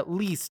probably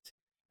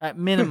at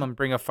minimum,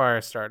 bring a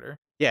fire starter.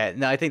 Yeah,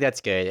 no, I think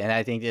that's good. And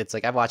I think it's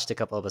like I've watched a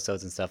couple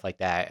episodes and stuff like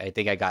that. I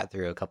think I got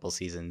through a couple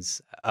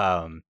seasons.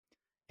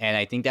 And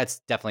I think that's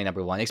definitely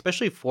number one,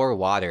 especially for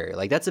water.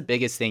 Like that's the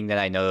biggest thing that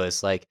I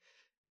noticed. Like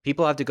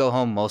people have to go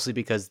home mostly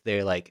because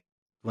they're like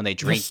when they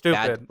They're drink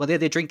stupid.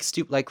 they drink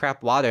like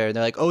crap water and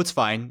they're like, oh, it's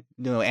fine.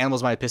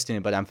 Animals might have pissed in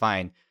it, but I'm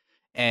fine.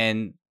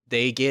 And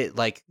they get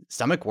like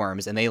stomach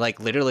worms and they like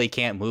literally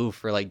can't move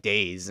for like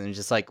days. And it's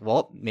just like,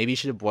 well, maybe you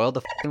should have boiled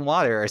the fucking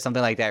water or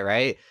something like that,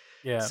 right?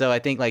 Yeah. So I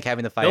think like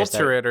having the fire Filter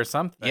starter, it or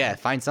something. yeah,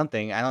 find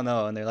something. I don't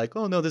know. And they're like,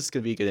 oh, no, this is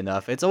going to be good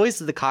enough. It's always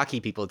the cocky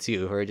people,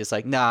 too, who are just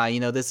like, nah,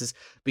 this is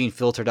being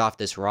filtered off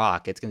this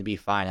rock. It's going to be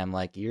fine. I'm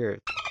like, you're a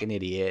fucking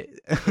idiot.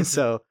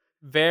 So,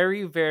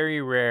 Very,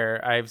 very rare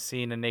I've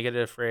seen a Naked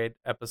and Afraid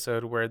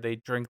episode where they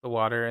drink the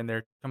water and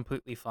they're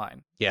completely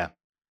fine. yeah.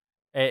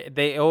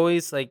 They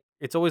always like,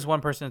 it's always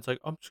one person that's like,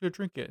 I'm just going to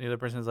drink it. And the other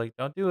person is like,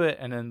 don't do it.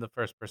 And then the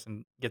first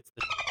person gets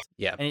the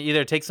Yeah. and it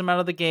either takes them out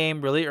of the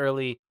game really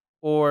early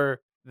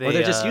or Or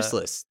they're just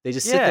useless. They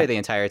just sit yeah. there the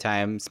entire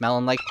time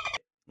smelling like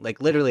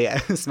literally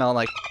smelling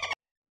like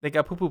They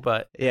got poo-poo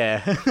butt.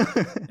 yeah.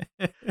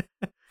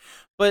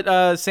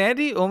 But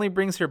Sandy only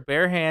brings her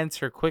bare hands,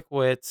 her quick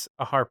wits,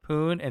 a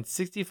harpoon, and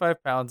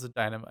 65 pounds of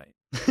dynamite.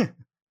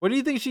 What do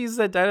you think she used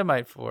that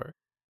dynamite for?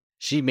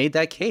 She made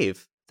that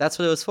cave. That's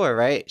what it was for,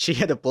 right? She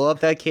had to blow up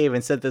that cave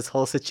and set this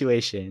whole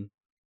situation.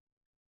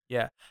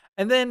 Yeah.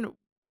 And then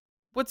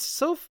what's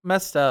so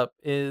messed up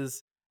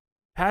is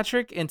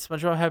Patrick and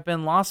SpongeBob have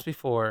been lost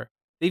before.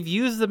 They've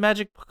used the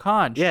magic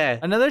conch. Yeah.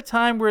 Another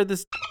time where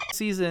this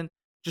season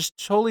just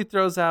totally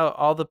throws out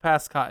all the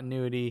past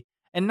continuity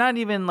and not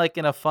even like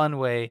in a fun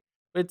way,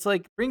 but it's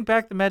like, bring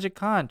back the magic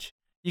conch.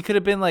 You could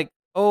have been like,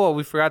 oh,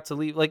 we forgot to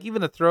leave, like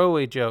even a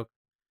throwaway joke.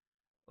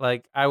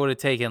 Like I would have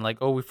taken like,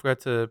 oh, we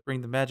forgot to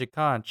bring the magic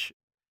conch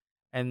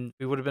and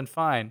we would have been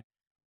fine.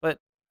 But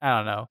I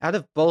don't know. Out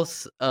of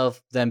both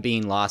of them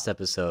being lost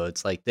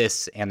episodes, like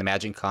this and the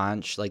Magic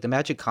Conch, like the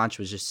Magic Conch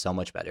was just so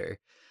much better.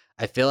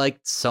 I feel like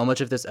so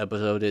much of this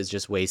episode is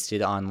just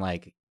wasted on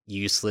like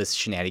useless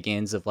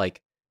shenanigans of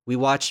like we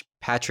watched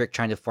Patrick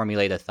trying to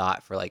formulate a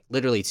thought for like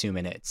literally 2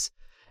 minutes.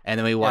 And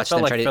then we Yeah, it watched felt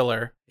them like try to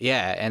filler.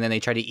 yeah, and then they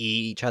try to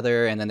eat each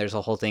other, and then there's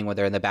a whole thing where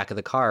they're in the back of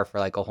the car for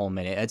like a whole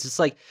minute. It's just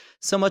like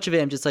so much of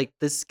it. I'm just like,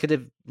 this could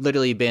have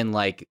literally been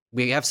like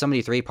we have so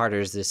many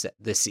 3-parters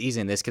this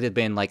season. This could have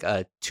been like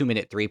a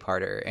 2-minute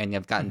 3-parter, and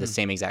you've gotten the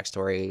same exact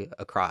story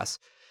across.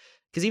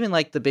 Because even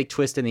like the big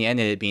twist in the end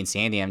of it being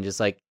Sandy, I'm just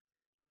like,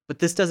 but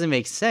this doesn't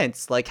make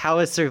sense. Like, how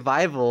is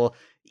survival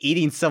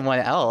eating someone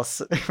else,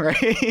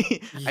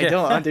 right? I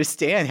don't Yeah.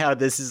 understand how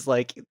this is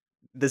like.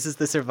 This is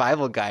the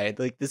survival guide.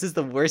 Like, this is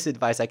the worst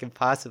advice you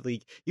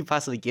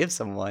possibly give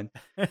someone.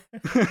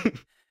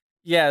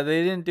 Yeah,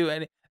 they didn't do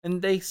any,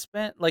 and they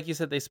spent, like you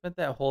said, they spent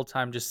that whole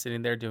time just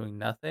sitting there doing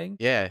nothing,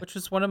 Yeah, which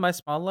was one of my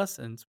small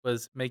lessons,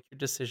 was make your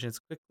decisions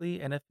quickly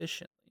and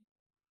efficiently.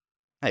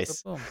 So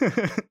nice. boom.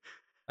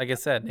 Like I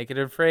said, Naked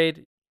and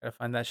Afraid, gotta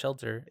find that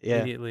shelter Yeah.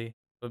 immediately.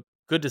 But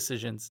good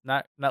decisions,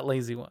 not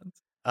lazy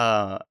ones.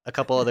 A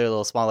couple other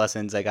little small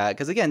lessons I got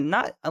because again,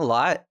 not a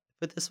lot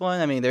with this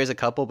one. I mean, there's a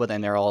couple, but then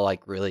they're all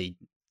like really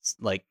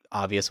like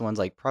obvious ones,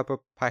 like proper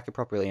pack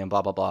appropriately and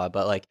blah blah blah.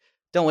 But like,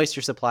 don't waste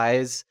your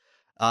supplies.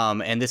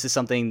 And this is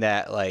something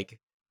that like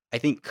I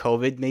think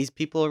COVID made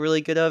people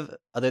really good of,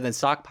 other than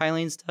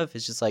stockpiling stuff.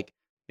 It's just like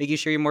making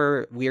sure you're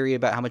more weary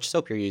about how much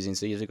soap you're using,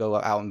 so you have to go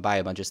out and buy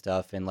a bunch of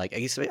stuff. And like, I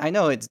guess I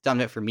know it's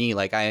done it for me.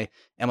 Like, I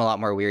am a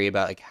lot more weary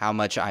about like how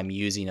much I'm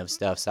using of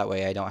stuff, so that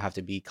way I don't have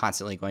to be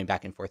constantly going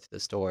back and forth to the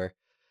store.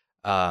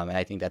 And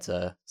I think that's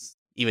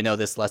even though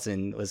this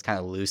lesson was kind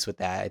of loose with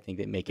that, I think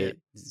it make Yeah. it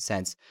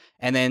sense.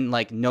 And then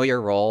like know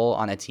your role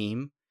on a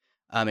team,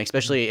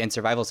 especially in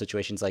survival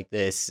situations like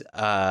this.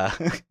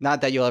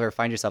 Not that you'll ever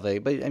find yourself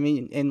like, but I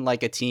mean, in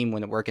like a team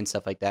when at work and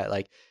stuff like that,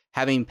 like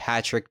having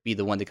Patrick be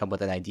the one to come up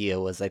with an idea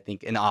was, I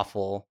think, an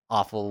awful,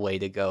 awful way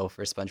to go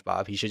for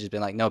SpongeBob. He should just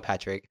been like, no,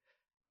 Patrick,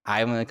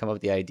 I'm gonna come up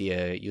with the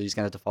idea. You're just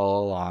gonna have to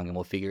follow along, and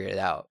we'll figure it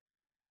out.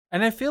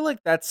 And I feel like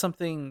that's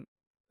something,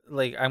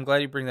 like, I'm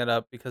glad you bring that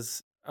up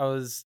because I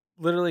was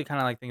literally kind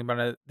of like thinking about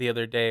it the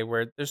other day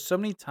where there's so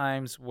many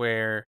times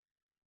where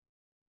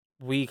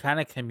we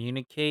kind of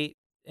communicate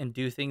and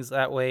do things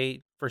that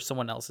way for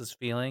someone else's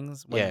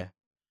feelings when Yeah.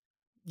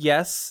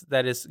 yes,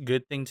 that is a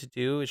good thing to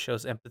do. It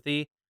shows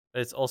empathy,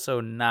 but it's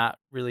also not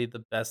really the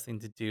best thing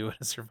to do in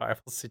a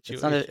survival It's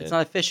situation.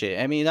 not efficient.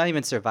 I mean, not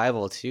even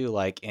survival too.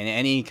 Like in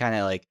any kind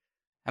of like,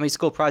 how many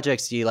school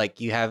projects do you like?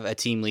 You have a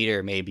team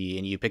leader maybe,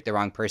 and you pick the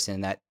wrong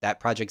person. That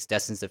project's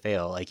destined to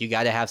fail. Like you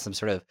got to have some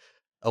sort of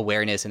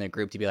awareness in a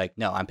group to be like,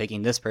 no, I'm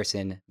picking this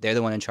person. They're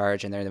the one in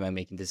charge, and they're the one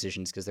making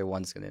decisions because they're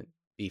one's gonna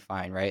be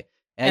fine, right?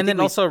 And I And think then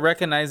we, also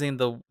recognizing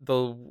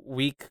the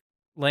weak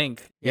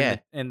link yeah,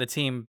 in the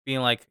team being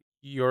like,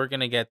 you're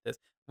gonna get this.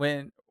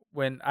 When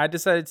I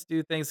decided to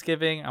do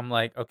Thanksgiving, I'm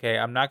like, okay,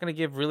 I'm not gonna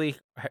give really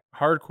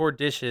hardcore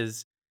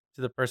dishes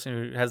to the person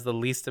who has the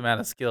least amount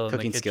of skill in the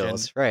cooking kitchen.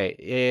 skills, right?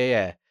 Yeah, yeah,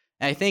 yeah.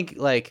 And I think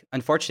like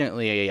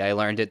unfortunately, I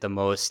learned it the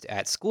most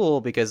at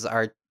school because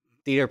our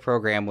theater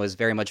program was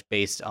very much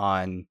based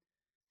on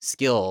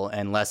skill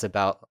and less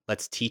about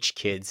let's teach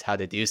kids how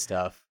to do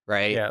stuff,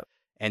 right? Yeah.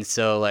 And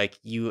so like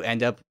you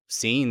end up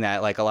seeing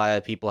that like a lot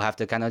of people have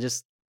to kind of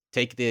just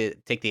take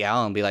the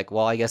L and be like,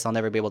 well, I guess I'll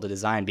never be able to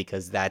design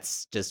because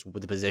that's just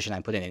the position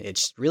I'm put in.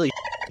 It's really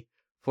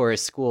for a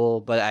school,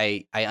 but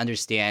I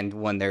understand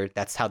when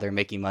that's how they're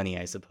making money,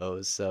 I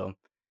suppose. So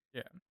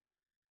Yeah.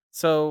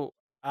 So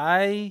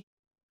I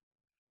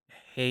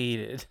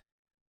hated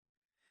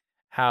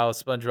how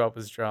SpongeBob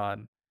was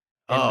drawn in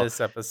oh,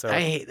 this episode. I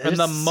hate From there's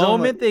the so much.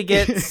 moment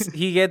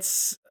he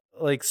gets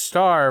like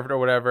starved or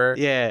whatever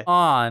Yeah.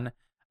 on,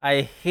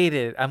 I hate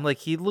it. I'm like,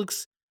 he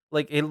looks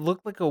like it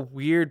looked like a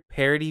weird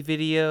parody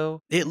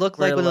video It looked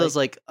like where one of like those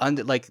like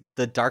under like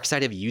the dark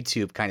side of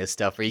YouTube kind of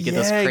stuff where you get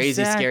those yeah,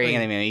 crazy scary exactly.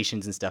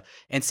 animations and stuff.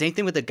 And same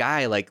thing with the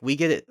guy, like we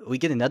get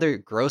another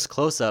gross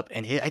close up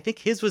and I think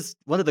his was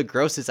one of the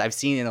grossest I've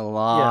seen in a Yeah.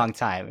 long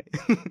time.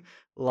 And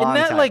Long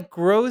that time. like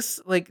gross,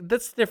 like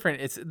that's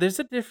different. It's there's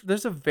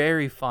a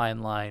very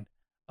fine line,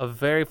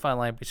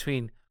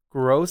 between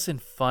gross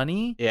and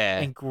funny Yeah.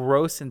 and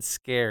gross and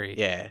scary.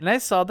 Yeah. And I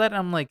saw that and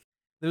I'm like,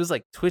 it was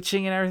like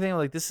twitching and everything. I'm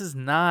like, this is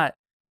not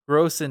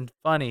gross and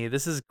funny.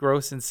 This is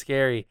gross and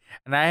scary.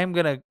 And I am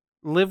gonna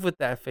live with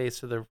that face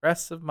for the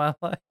rest of my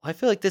life. I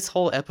feel like this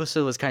whole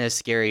episode was kind of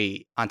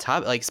scary on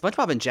top like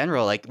SpongeBob in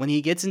general, like when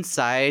he gets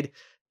inside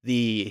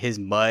his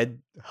mud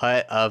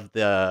hut of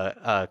the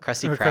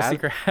Krusty Or Krusty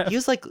Krab, Krab. he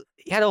was like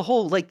he had a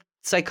whole like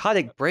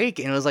psychotic break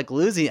and was like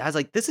losing. I was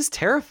like, this is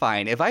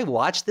terrifying. If I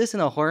watched this in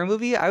a horror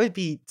movie, I would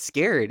be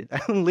scared.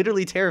 I'm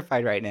literally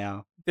terrified right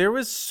now. There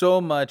was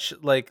so much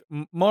like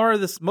more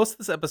of this. Most of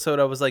this episode,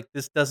 I was like,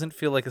 this doesn't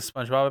feel like a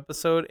SpongeBob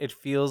episode. It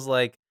feels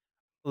like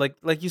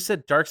you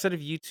said, dark side of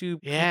YouTube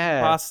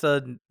Yeah.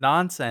 creepypasta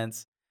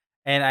nonsense,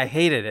 and I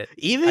hated it.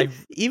 Even I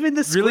even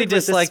the really Squidward, the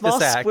dislike small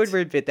this act.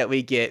 Squidward bit that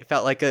we get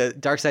felt like a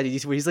Dark Side of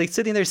YouTube where he's like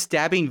sitting there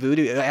stabbing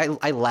voodoo.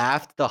 I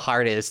laughed the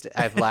hardest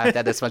I've laughed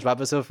at the SpongeBob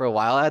episode for a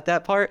while at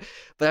that part,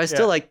 but I was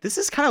still Yeah. like, this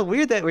is kind of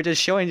weird that we're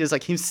just showing just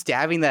like him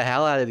stabbing the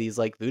hell out of these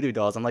like voodoo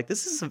dolls. I'm like,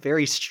 this is a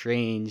very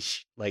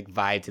strange like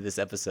vibe to this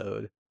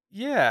episode.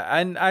 Yeah,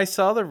 and I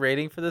saw the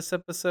rating for this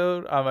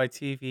episode on my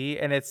TV,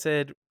 and it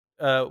said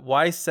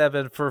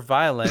Y7 for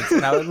violence.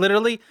 And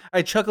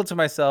I chuckled to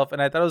myself,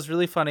 and I thought it was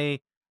really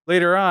funny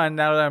later on,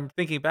 now that I'm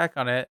thinking back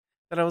on it,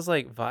 that I was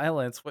like,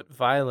 violence? What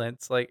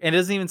violence? Like, and it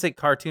doesn't even say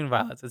cartoon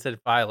violence, it said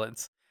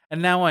violence.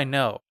 And now I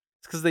know.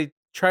 It's because they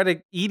try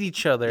to eat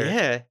each other,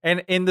 Yeah.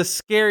 and in the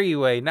scary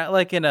way, not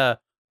like in a,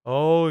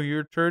 oh,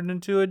 you're turned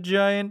into a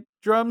giant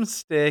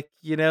drumstick,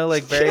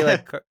 like very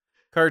like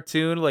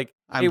cartoon, like,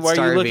 hey, I'm why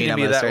are you looking starving. at I'm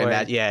me gonna that start way?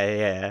 that. Yeah,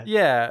 yeah.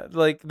 Yeah,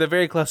 like the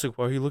very classic,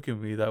 why are you looking at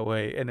me that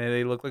way? And then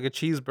they look like a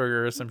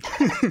cheeseburger or some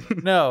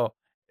shit. No,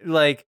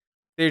 like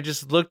they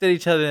just looked at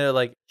each other and they're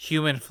like,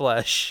 human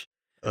flesh.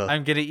 Ugh.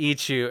 I'm gonna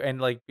eat you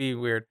and like be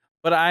weird.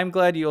 But I'm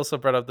glad you also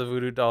brought up the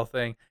voodoo doll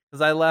thing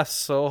because I laughed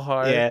so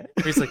hard. Yeah.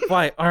 He's like,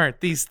 "Why aren't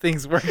these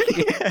things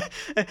working?" Yeah.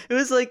 It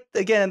was like,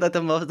 again,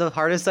 the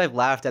hardest I've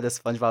laughed at a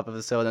SpongeBob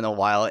episode in a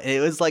while. It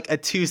was like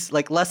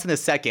less than a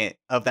second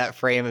of that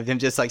frame of him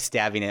just like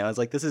stabbing it. I was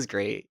like, this is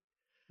great.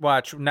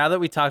 Watch, now that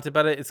we talked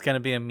about it, it's gonna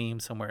be a meme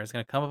somewhere. It's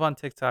gonna come up on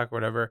TikTok or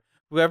whatever.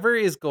 Whoever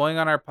is going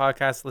on our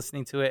podcast,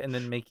 listening to it, and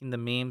then making the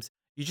memes,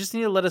 you just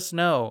need to let us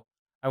know.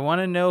 I want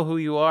to know who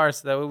you are,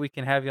 so that way we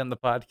can have you on the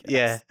podcast.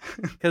 Yeah.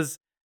 Because,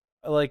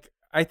 like,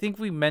 I think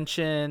we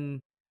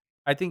mentioned,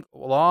 I think a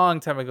long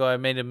time ago, I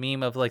made a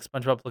meme of like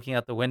SpongeBob looking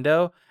out the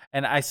window,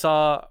 and I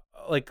saw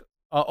like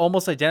a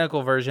almost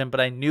identical version, but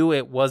I knew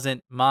it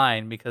wasn't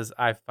mine because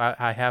I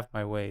have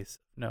my ways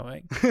of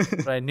knowing,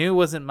 but I knew it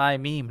wasn't my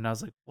meme, and I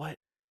was like, what?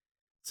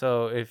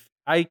 So if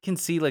I can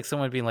see like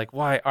someone being like,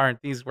 "Why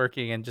aren't these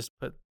working?" and just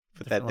put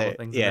Put different that little there.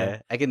 things in Yeah.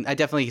 there. I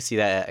definitely see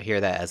that,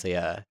 hear that as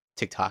a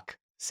TikTok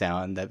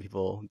sound that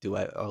people do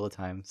all the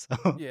time.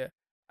 So Yeah,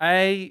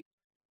 I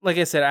like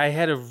I said, I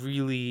had a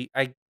really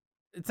I.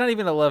 It's not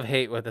even a love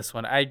hate with this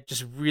one. I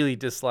just really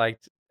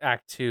disliked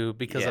Act Two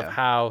because of yeah.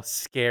 how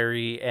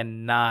scary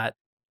and not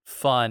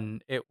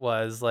fun it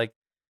was. Like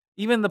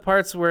even the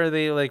parts where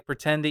they like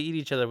pretend to eat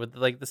each other with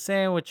like the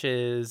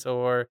sandwiches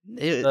or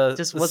It the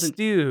just the wasn't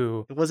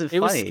stew. it wasn't It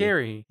was funny.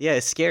 scary. Yeah,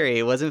 it's scary.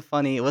 It wasn't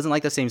funny. It wasn't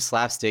like the same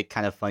slapstick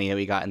kind of funny that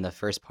we got in the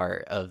first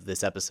part of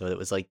this episode. It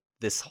was like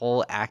this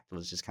whole act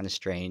was just kind of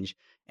strange.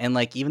 And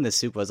like even the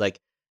soup was like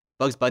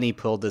Bugs Bunny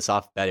pulled this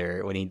off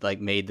better when he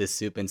like made this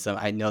soup in some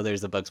I know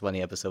there's a Bugs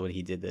Bunny episode when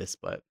he did this,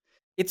 but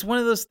It's one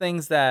of those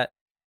things that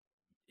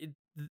it,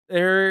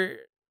 there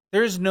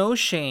there's no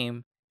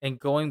shame in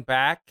going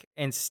back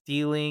and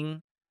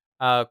stealing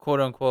quote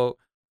unquote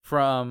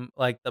from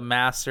like the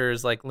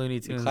masters like Looney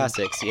the Tunes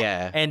classics,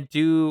 yeah. and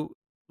do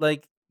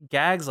like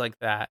gags like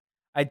that.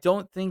 I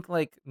don't think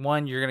like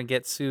one you're going to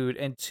get sued,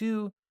 and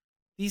two,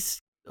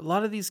 these a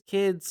lot of these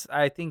kids,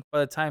 I think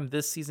by the time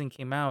this season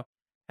came out,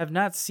 have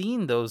not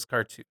seen those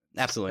cartoons,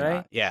 Absolutely right?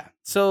 not. Yeah.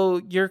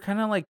 So you're kind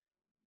of like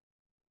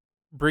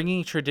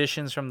bringing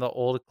traditions from the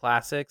old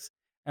classics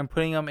and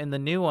putting them in the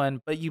new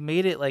one, but you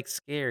made it like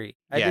scary.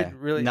 I Yeah. didn't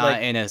really Not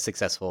like in a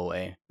successful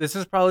way. this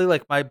is probably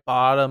like my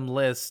bottom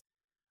list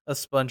of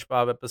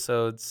SpongeBob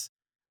episodes.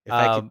 If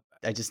I could Um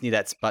I just need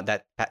that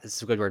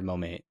Squidward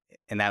moment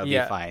and that would be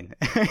yeah. fine.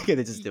 I could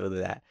have just deal with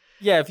that.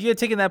 Yeah, if you had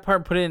taken that part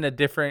and put it in a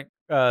different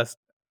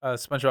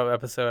SpongeBob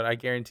episode, I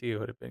guarantee you it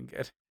would have been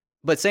good.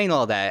 But saying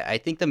all that, I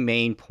think the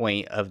main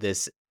point of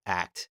this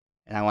act,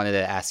 and I wanted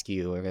to ask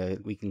you,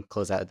 we can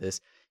close out with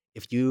this.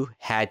 If you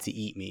had to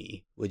eat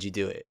me, would you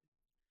do it?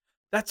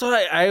 That's what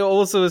I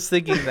also was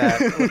thinking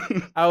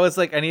that. I was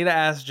like, I need to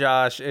ask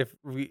Josh if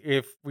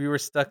we were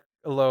stuck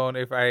alone,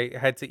 if I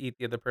had to eat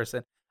the other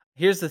person.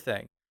 Here's the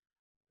thing.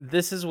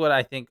 This is what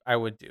I think I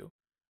would do.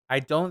 I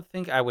don't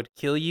think I would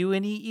kill you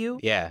and eat you,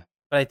 Yeah.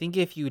 but I think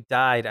if you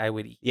died, I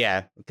would eat you.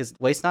 Yeah. Because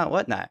waste not,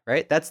 what not,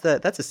 right? That's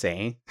a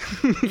saying.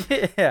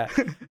 Yeah.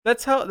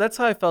 That's how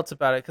I felt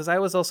about it, because I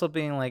was also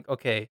being like,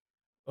 okay,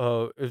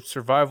 if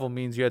survival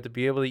means you have to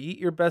be able to eat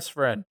your best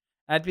friend,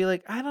 I'd be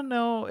like, I don't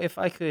know if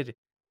I could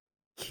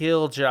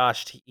kill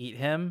Josh to eat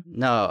him.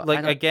 No, I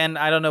Like don't. again,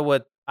 I don't know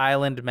what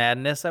island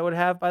madness I would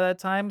have by that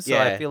time. So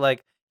I Yeah. feel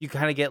like you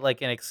kind of get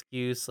like an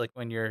excuse, like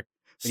when you're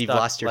When you've stuck,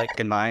 lost your like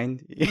fucking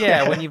mind.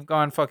 yeah, when you've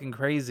gone fucking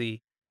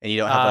crazy. And you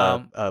don't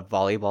have Um, a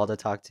volleyball to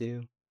talk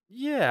to.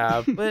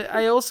 yeah, but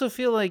I also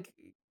feel like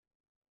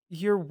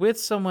you're with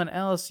someone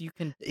else, you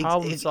can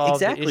problem solve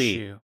the Exactly.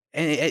 issue.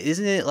 And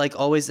isn't it like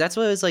always? That's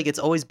what it's like. It's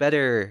always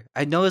better.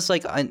 I know it's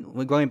like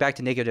when going back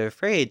to Naked and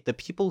Afraid, the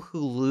people who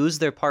lose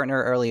their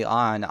partner early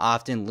on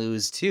often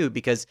lose too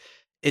because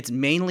it's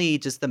mainly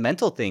just the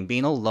mental thing,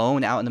 being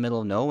alone out in the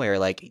middle of nowhere.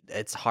 Like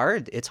it's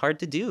hard. It's hard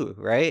to do,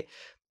 right?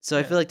 So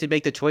I Yeah. feel like to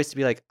make the choice to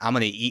be like, I'm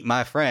gonna eat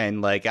my friend,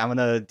 like I'm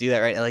gonna do that,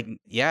 right? Like,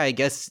 yeah, I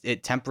guess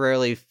it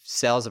temporarily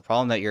sells the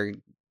problem that you're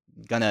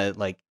gonna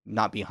like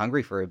not be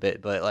hungry for a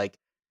bit, but like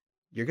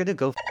you're gonna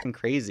go fucking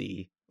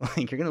crazy.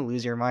 Like you're gonna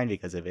lose your mind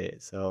because of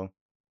it. So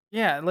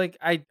Yeah, like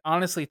I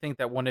honestly think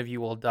that one of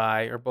you will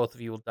die or both of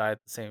you will die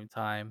at the same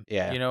time.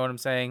 yeah, You know what I'm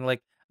saying? Like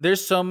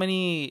there's so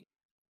many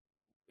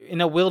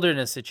in a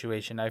wilderness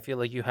situation, I feel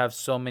like you have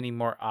so many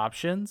more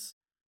options.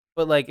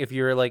 But like if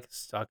you're like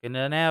stuck in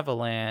an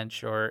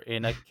avalanche or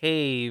in a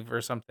cave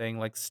or something,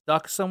 like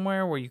stuck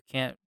somewhere where you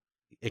can't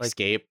like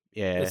escape.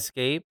 Yeah,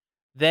 escape,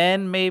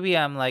 then maybe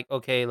I'm like,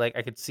 okay, like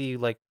I could see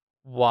like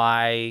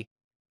why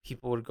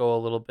people would go a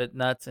little bit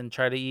nuts and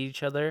try to eat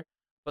each other.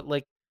 But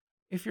like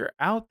if you're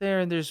out there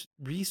and there's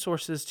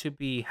resources to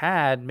be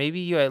had, maybe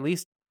you at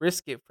least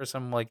risk it for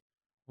some like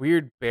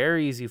weird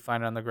berries you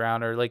find on the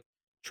ground, or like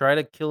try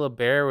to kill a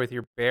bear with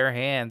your bare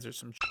hands or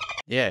some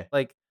yeah,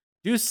 like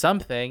do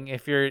something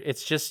if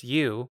it's just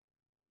you,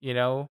 you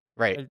know?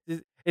 right.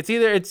 It's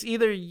either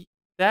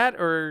that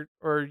or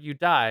you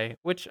die,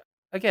 which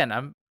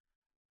again,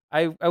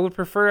 I would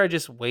prefer I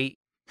just wait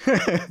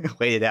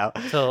Wait it out.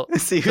 till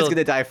See who's till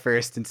gonna die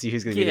first and see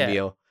who's gonna be the yeah,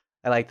 meal.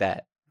 I like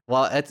that.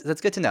 Well, that's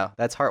good to know.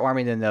 That's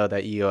heartwarming to know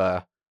that you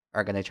are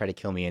gonna try to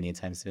kill me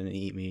anytime soon and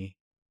eat me.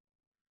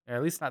 or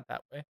at least not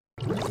that way.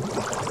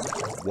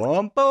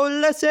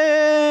 Wompo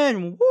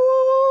lesson.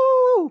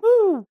 Woo!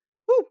 Woo!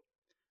 Woo!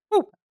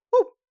 Woo!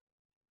 Woo!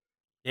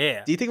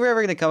 Yeah. Do you think we're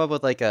ever gonna come up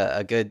with like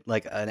a good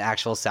like an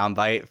actual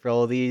soundbite for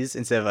all of these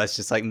instead of us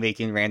just like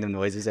making random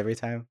noises every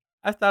time?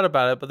 I've thought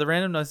about it, but the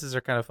random noises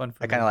are kind of fun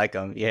for I me. kind of like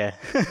them. Yeah.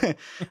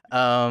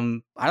 I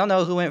don't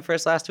know who went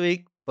first last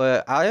week,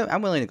 but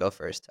I'm willing to go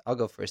first. I'll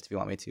go first if you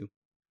want me to.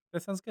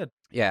 That sounds good.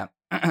 Yeah.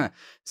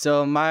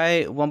 So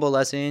my Wumbo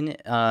lesson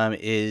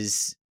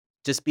is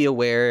just be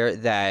aware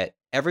that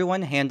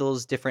everyone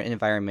handles different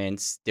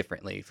environments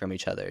differently from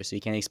each other. So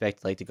you can't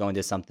expect like to go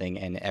into something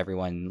and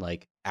everyone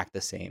like act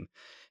the same.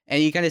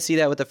 And you kind of see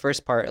that with the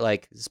first part,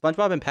 like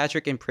SpongeBob and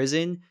Patrick in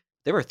prison,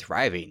 they were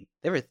thriving.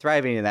 They were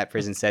thriving in that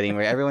prison setting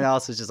where everyone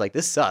else was just like,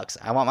 this sucks.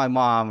 I want my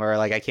mom, or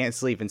like I can't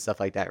sleep and stuff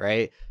like that,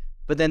 right?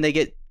 But then they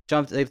get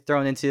they've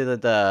thrown into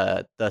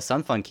the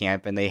Sun Fun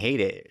camp and they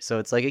hate it. So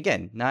it's like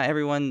again, not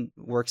everyone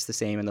works the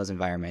same in those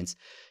environments.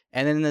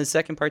 And then in the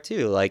second part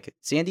too, like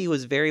Sandy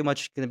was very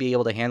much going to be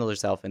able to handle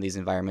herself in these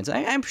environments.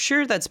 I'm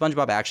sure that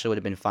SpongeBob actually would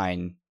have been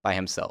fine by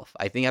himself.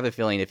 I think I have a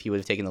feeling if he would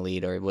have taken the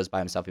lead or was by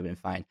himself, he would have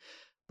been fine.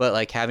 But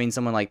like having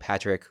someone like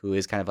Patrick, who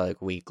is kind of like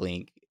a weak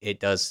link, it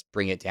does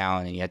bring it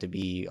down, and you have to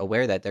be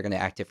aware that they're going to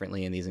act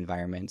differently in these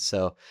environments.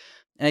 So,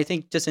 and I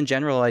think just in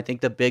general, I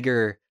think the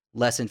bigger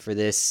lesson for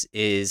this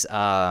is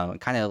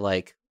kind of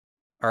like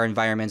our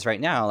environments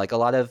right now. Like a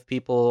lot of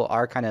people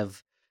are kind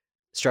of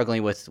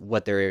struggling with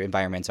what their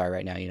environments are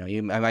right now. You know,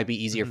 it might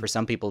be easier Mhm. for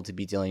some people to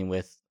be dealing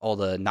with all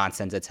the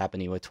nonsense that's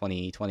happening with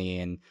 2020,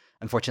 and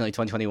unfortunately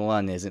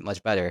 2021 isn't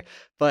much better.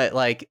 But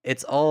like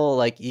it's all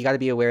like you got to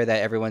be aware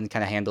that everyone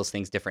kind of handles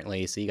things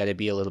differently. So you got to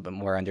be a little bit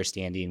more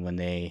understanding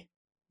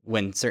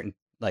when certain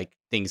like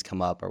things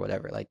come up or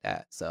whatever like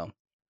that. So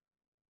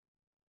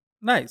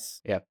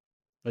Nice. yeah,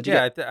 what'd you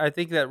Yeah, get I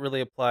think that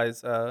really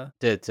applies to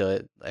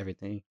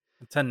everything?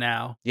 to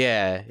now.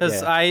 Yeah,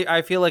 Because yeah,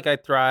 I feel like I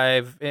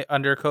thrive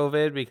under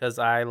COVID because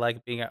I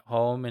like being at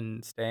home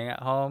and staying at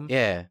home.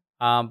 yeah.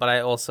 But I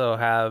also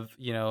have,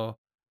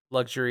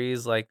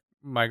 luxuries like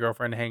my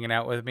girlfriend hanging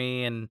out with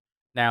me and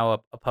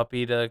now a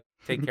puppy to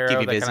take care Keep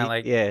of you that kind of busy.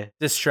 like Yeah,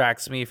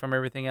 distracts me from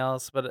everything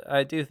else. But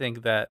I do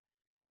think that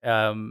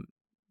um,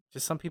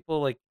 just some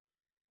people like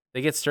they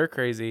get stir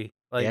crazy.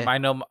 Like yeah,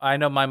 I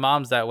know my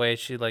mom's that way.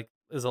 She like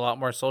is a lot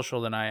more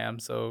social than I am,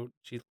 so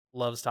she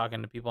loves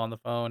talking to people on the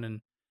phone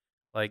and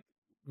like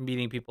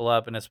meeting people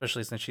up, and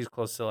especially since she's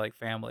close to like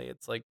family,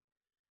 it's like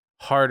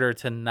harder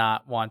to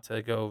not want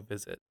to go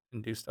visit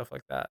and do stuff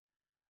like that.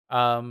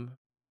 Um,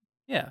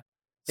 yeah.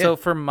 yeah. So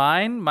for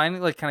mine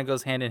like kind of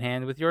goes hand in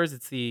hand with yours.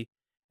 It's the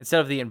instead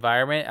of the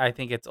environment, I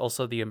think it's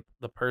also the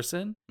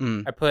person.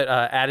 Mm. I put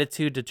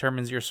attitude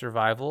determines your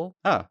survival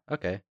Oh,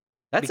 okay.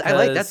 That's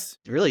because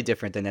really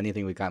different than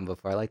anything we've gotten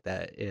before. I like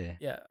that. Yeah.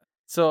 yeah.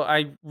 So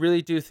I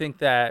really do think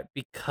that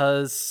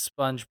because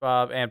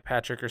SpongeBob and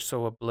Patrick are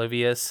so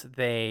oblivious,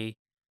 they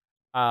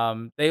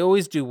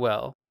always do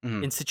well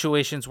Mhm. in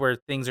situations where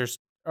things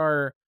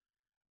are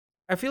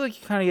I feel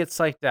like you kind of get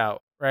psyched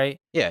out, right?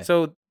 Yeah.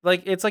 So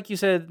like it's like you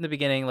said in the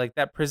beginning, like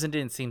that prison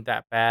didn't seem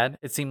that bad.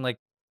 It seemed like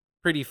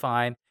pretty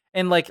fine.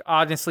 And like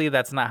honestly,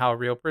 that's not how a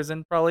real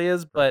prison probably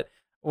is. But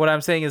what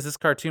I'm saying is this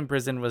cartoon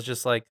prison was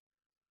just like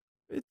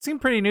it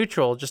seemed pretty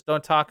neutral. Just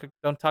don't talk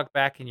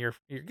back and you're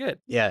good,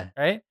 Yeah.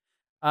 right?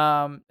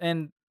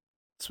 And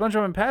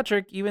SpongeBob and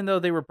Patrick, even though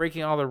they were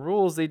breaking all the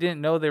rules, they didn't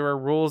know there were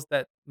rules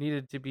that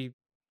needed to be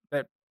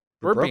that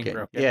We're were being broken.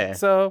 broken. Yeah.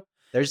 So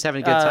They're just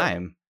having a good uh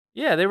time.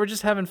 yeah, they were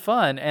just having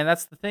fun, and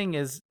that's the thing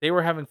is they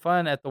were having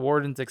fun at the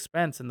warden's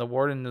expense, and the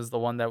warden is the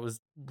one that was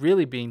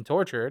really being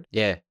tortured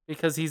Yeah.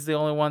 because he's the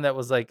only one that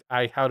was like,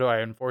 how do I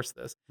enforce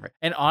this?" Right.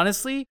 And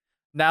honestly,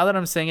 now that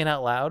I'm saying it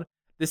out loud,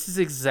 this is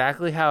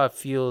exactly how it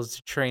feels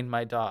to train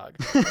my dog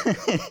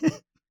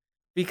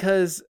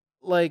because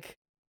like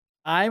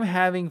I'm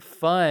having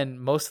fun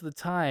most of the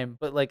time,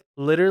 but like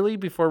literally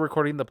before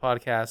recording the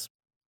podcast,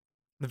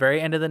 the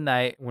very end of the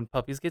night when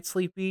puppies get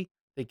sleepy,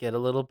 they get a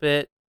little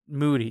bit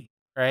moody,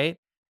 right?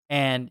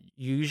 And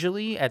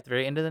usually at the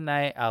very end of the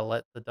night, I'll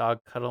let the dog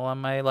cuddle on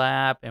my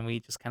lap and we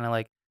just kind of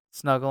like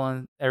snuggle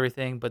and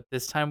everything. But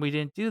this time we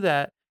didn't do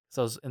that because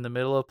I was in the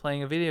middle of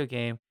playing a video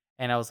game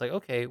and I was like,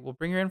 okay, we'll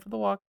bring her in for the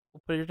walk,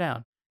 we'll put her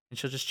down and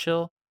she'll just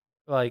chill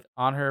like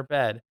on her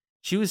bed.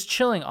 She was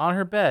chilling on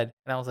her bed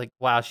and I was like,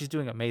 wow, she's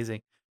doing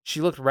amazing.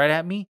 She looked right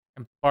at me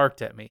and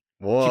barked at me.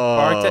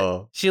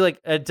 Whoa. She like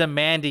a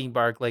demanding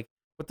bark, like,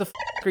 what the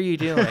are you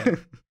doing?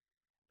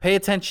 Pay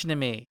attention to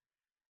me.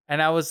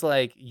 And I was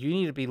like, you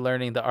need to be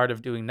learning the art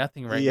of doing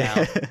nothing right now.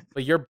 Yeah.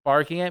 But you're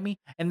barking at me.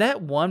 And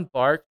that one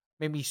bark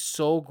made me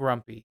so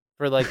grumpy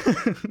for like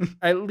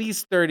at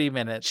least 30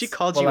 minutes. She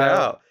called while you I-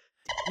 out.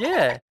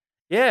 Yeah.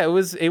 Yeah, it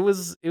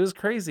was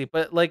crazy.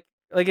 But like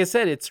I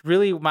said, it's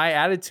really my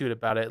attitude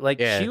about it. Like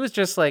Yeah. she was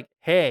just like,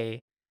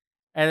 hey.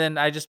 And then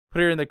I just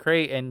put her in the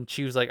crate and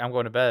she was like, I'm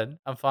going to bed.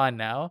 I'm fine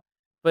now.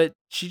 But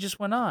she just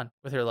went on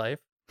with her life,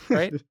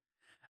 right?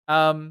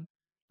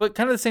 But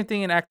kind of the same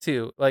thing in Act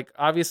 2. Like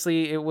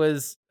obviously it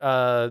was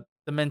the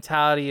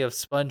mentality of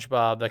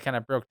SpongeBob that kind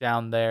of broke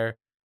down there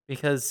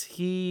because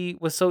he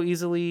was so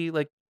easily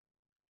like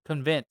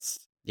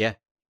convinced Yeah.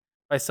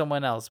 by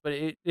someone else. But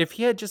if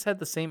he had just had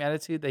the same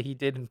attitude that he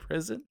did in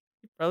prison,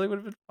 he probably would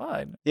have been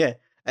fine. Yeah.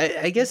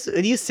 I guess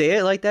when you say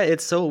it like that,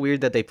 it's so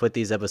weird that they put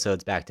these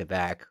episodes back to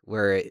back,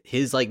 where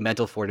his like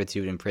mental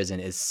fortitude in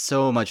prison is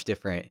so much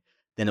different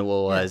than it Yeah.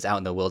 was out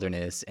in the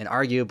wilderness, and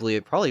arguably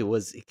it probably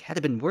was. It had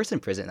to been worse in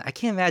prison. I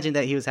can't imagine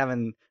that he was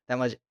having that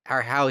much,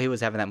 or how he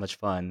was having that much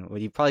fun. Well,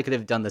 you probably could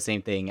have done the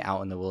same thing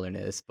out in the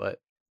wilderness,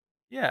 but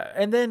Yeah,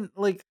 and then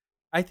like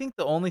I think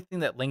the only thing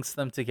that links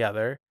them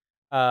together,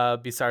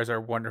 besides our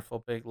wonderful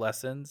big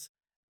lessons,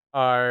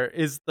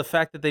 is the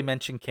fact that they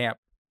mention camp.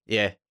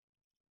 yeah,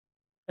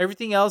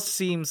 Everything else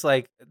seems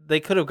like they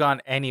could have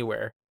gone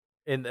anywhere,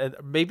 and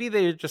maybe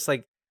they're just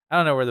like I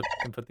don't know where they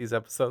put these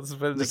episodes, put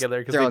them just together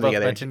because throw they them both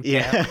together. mentioned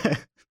camp. Yeah,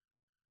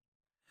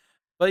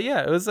 But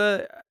yeah, it was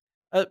a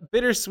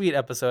bittersweet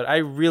episode. I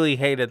really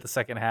hated the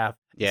second half,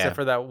 yeah, except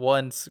for that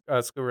one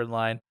Squidward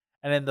line,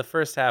 and then the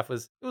first half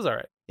was all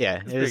right. yeah.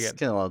 It was It pretty was good.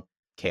 kind of a little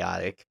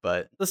chaotic,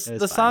 but it was The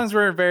fine. songs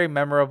weren't very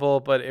memorable,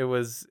 but it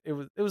was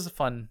a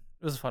fun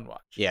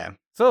watch. Yeah.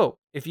 So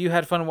if you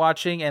had fun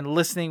watching and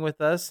listening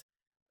with us,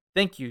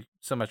 thank you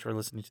so much for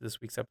listening to this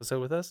week's episode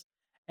with us.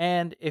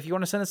 And if you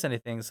want to send us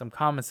anything, some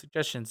comments,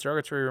 suggestions,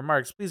 derogatory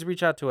remarks, please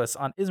reach out to us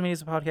on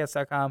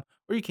ismazapodcast.com,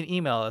 or you can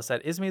email us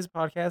at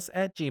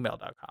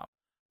ismazapodcast@gmail.com.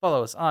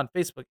 Follow us on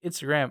Facebook,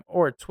 Instagram,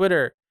 or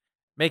Twitter.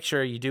 Make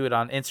sure you do it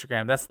on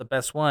Instagram. That's the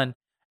best one.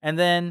 And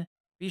then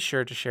be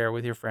sure to share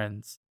with your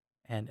friends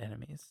and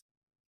enemies.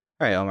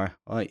 All right, Omar.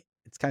 Well,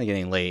 it's kind of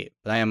getting late,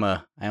 but I am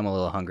a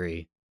little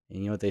hungry. And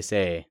you know what they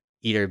say: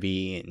 eat or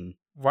be eaten.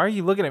 Why are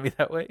you looking at me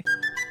that way?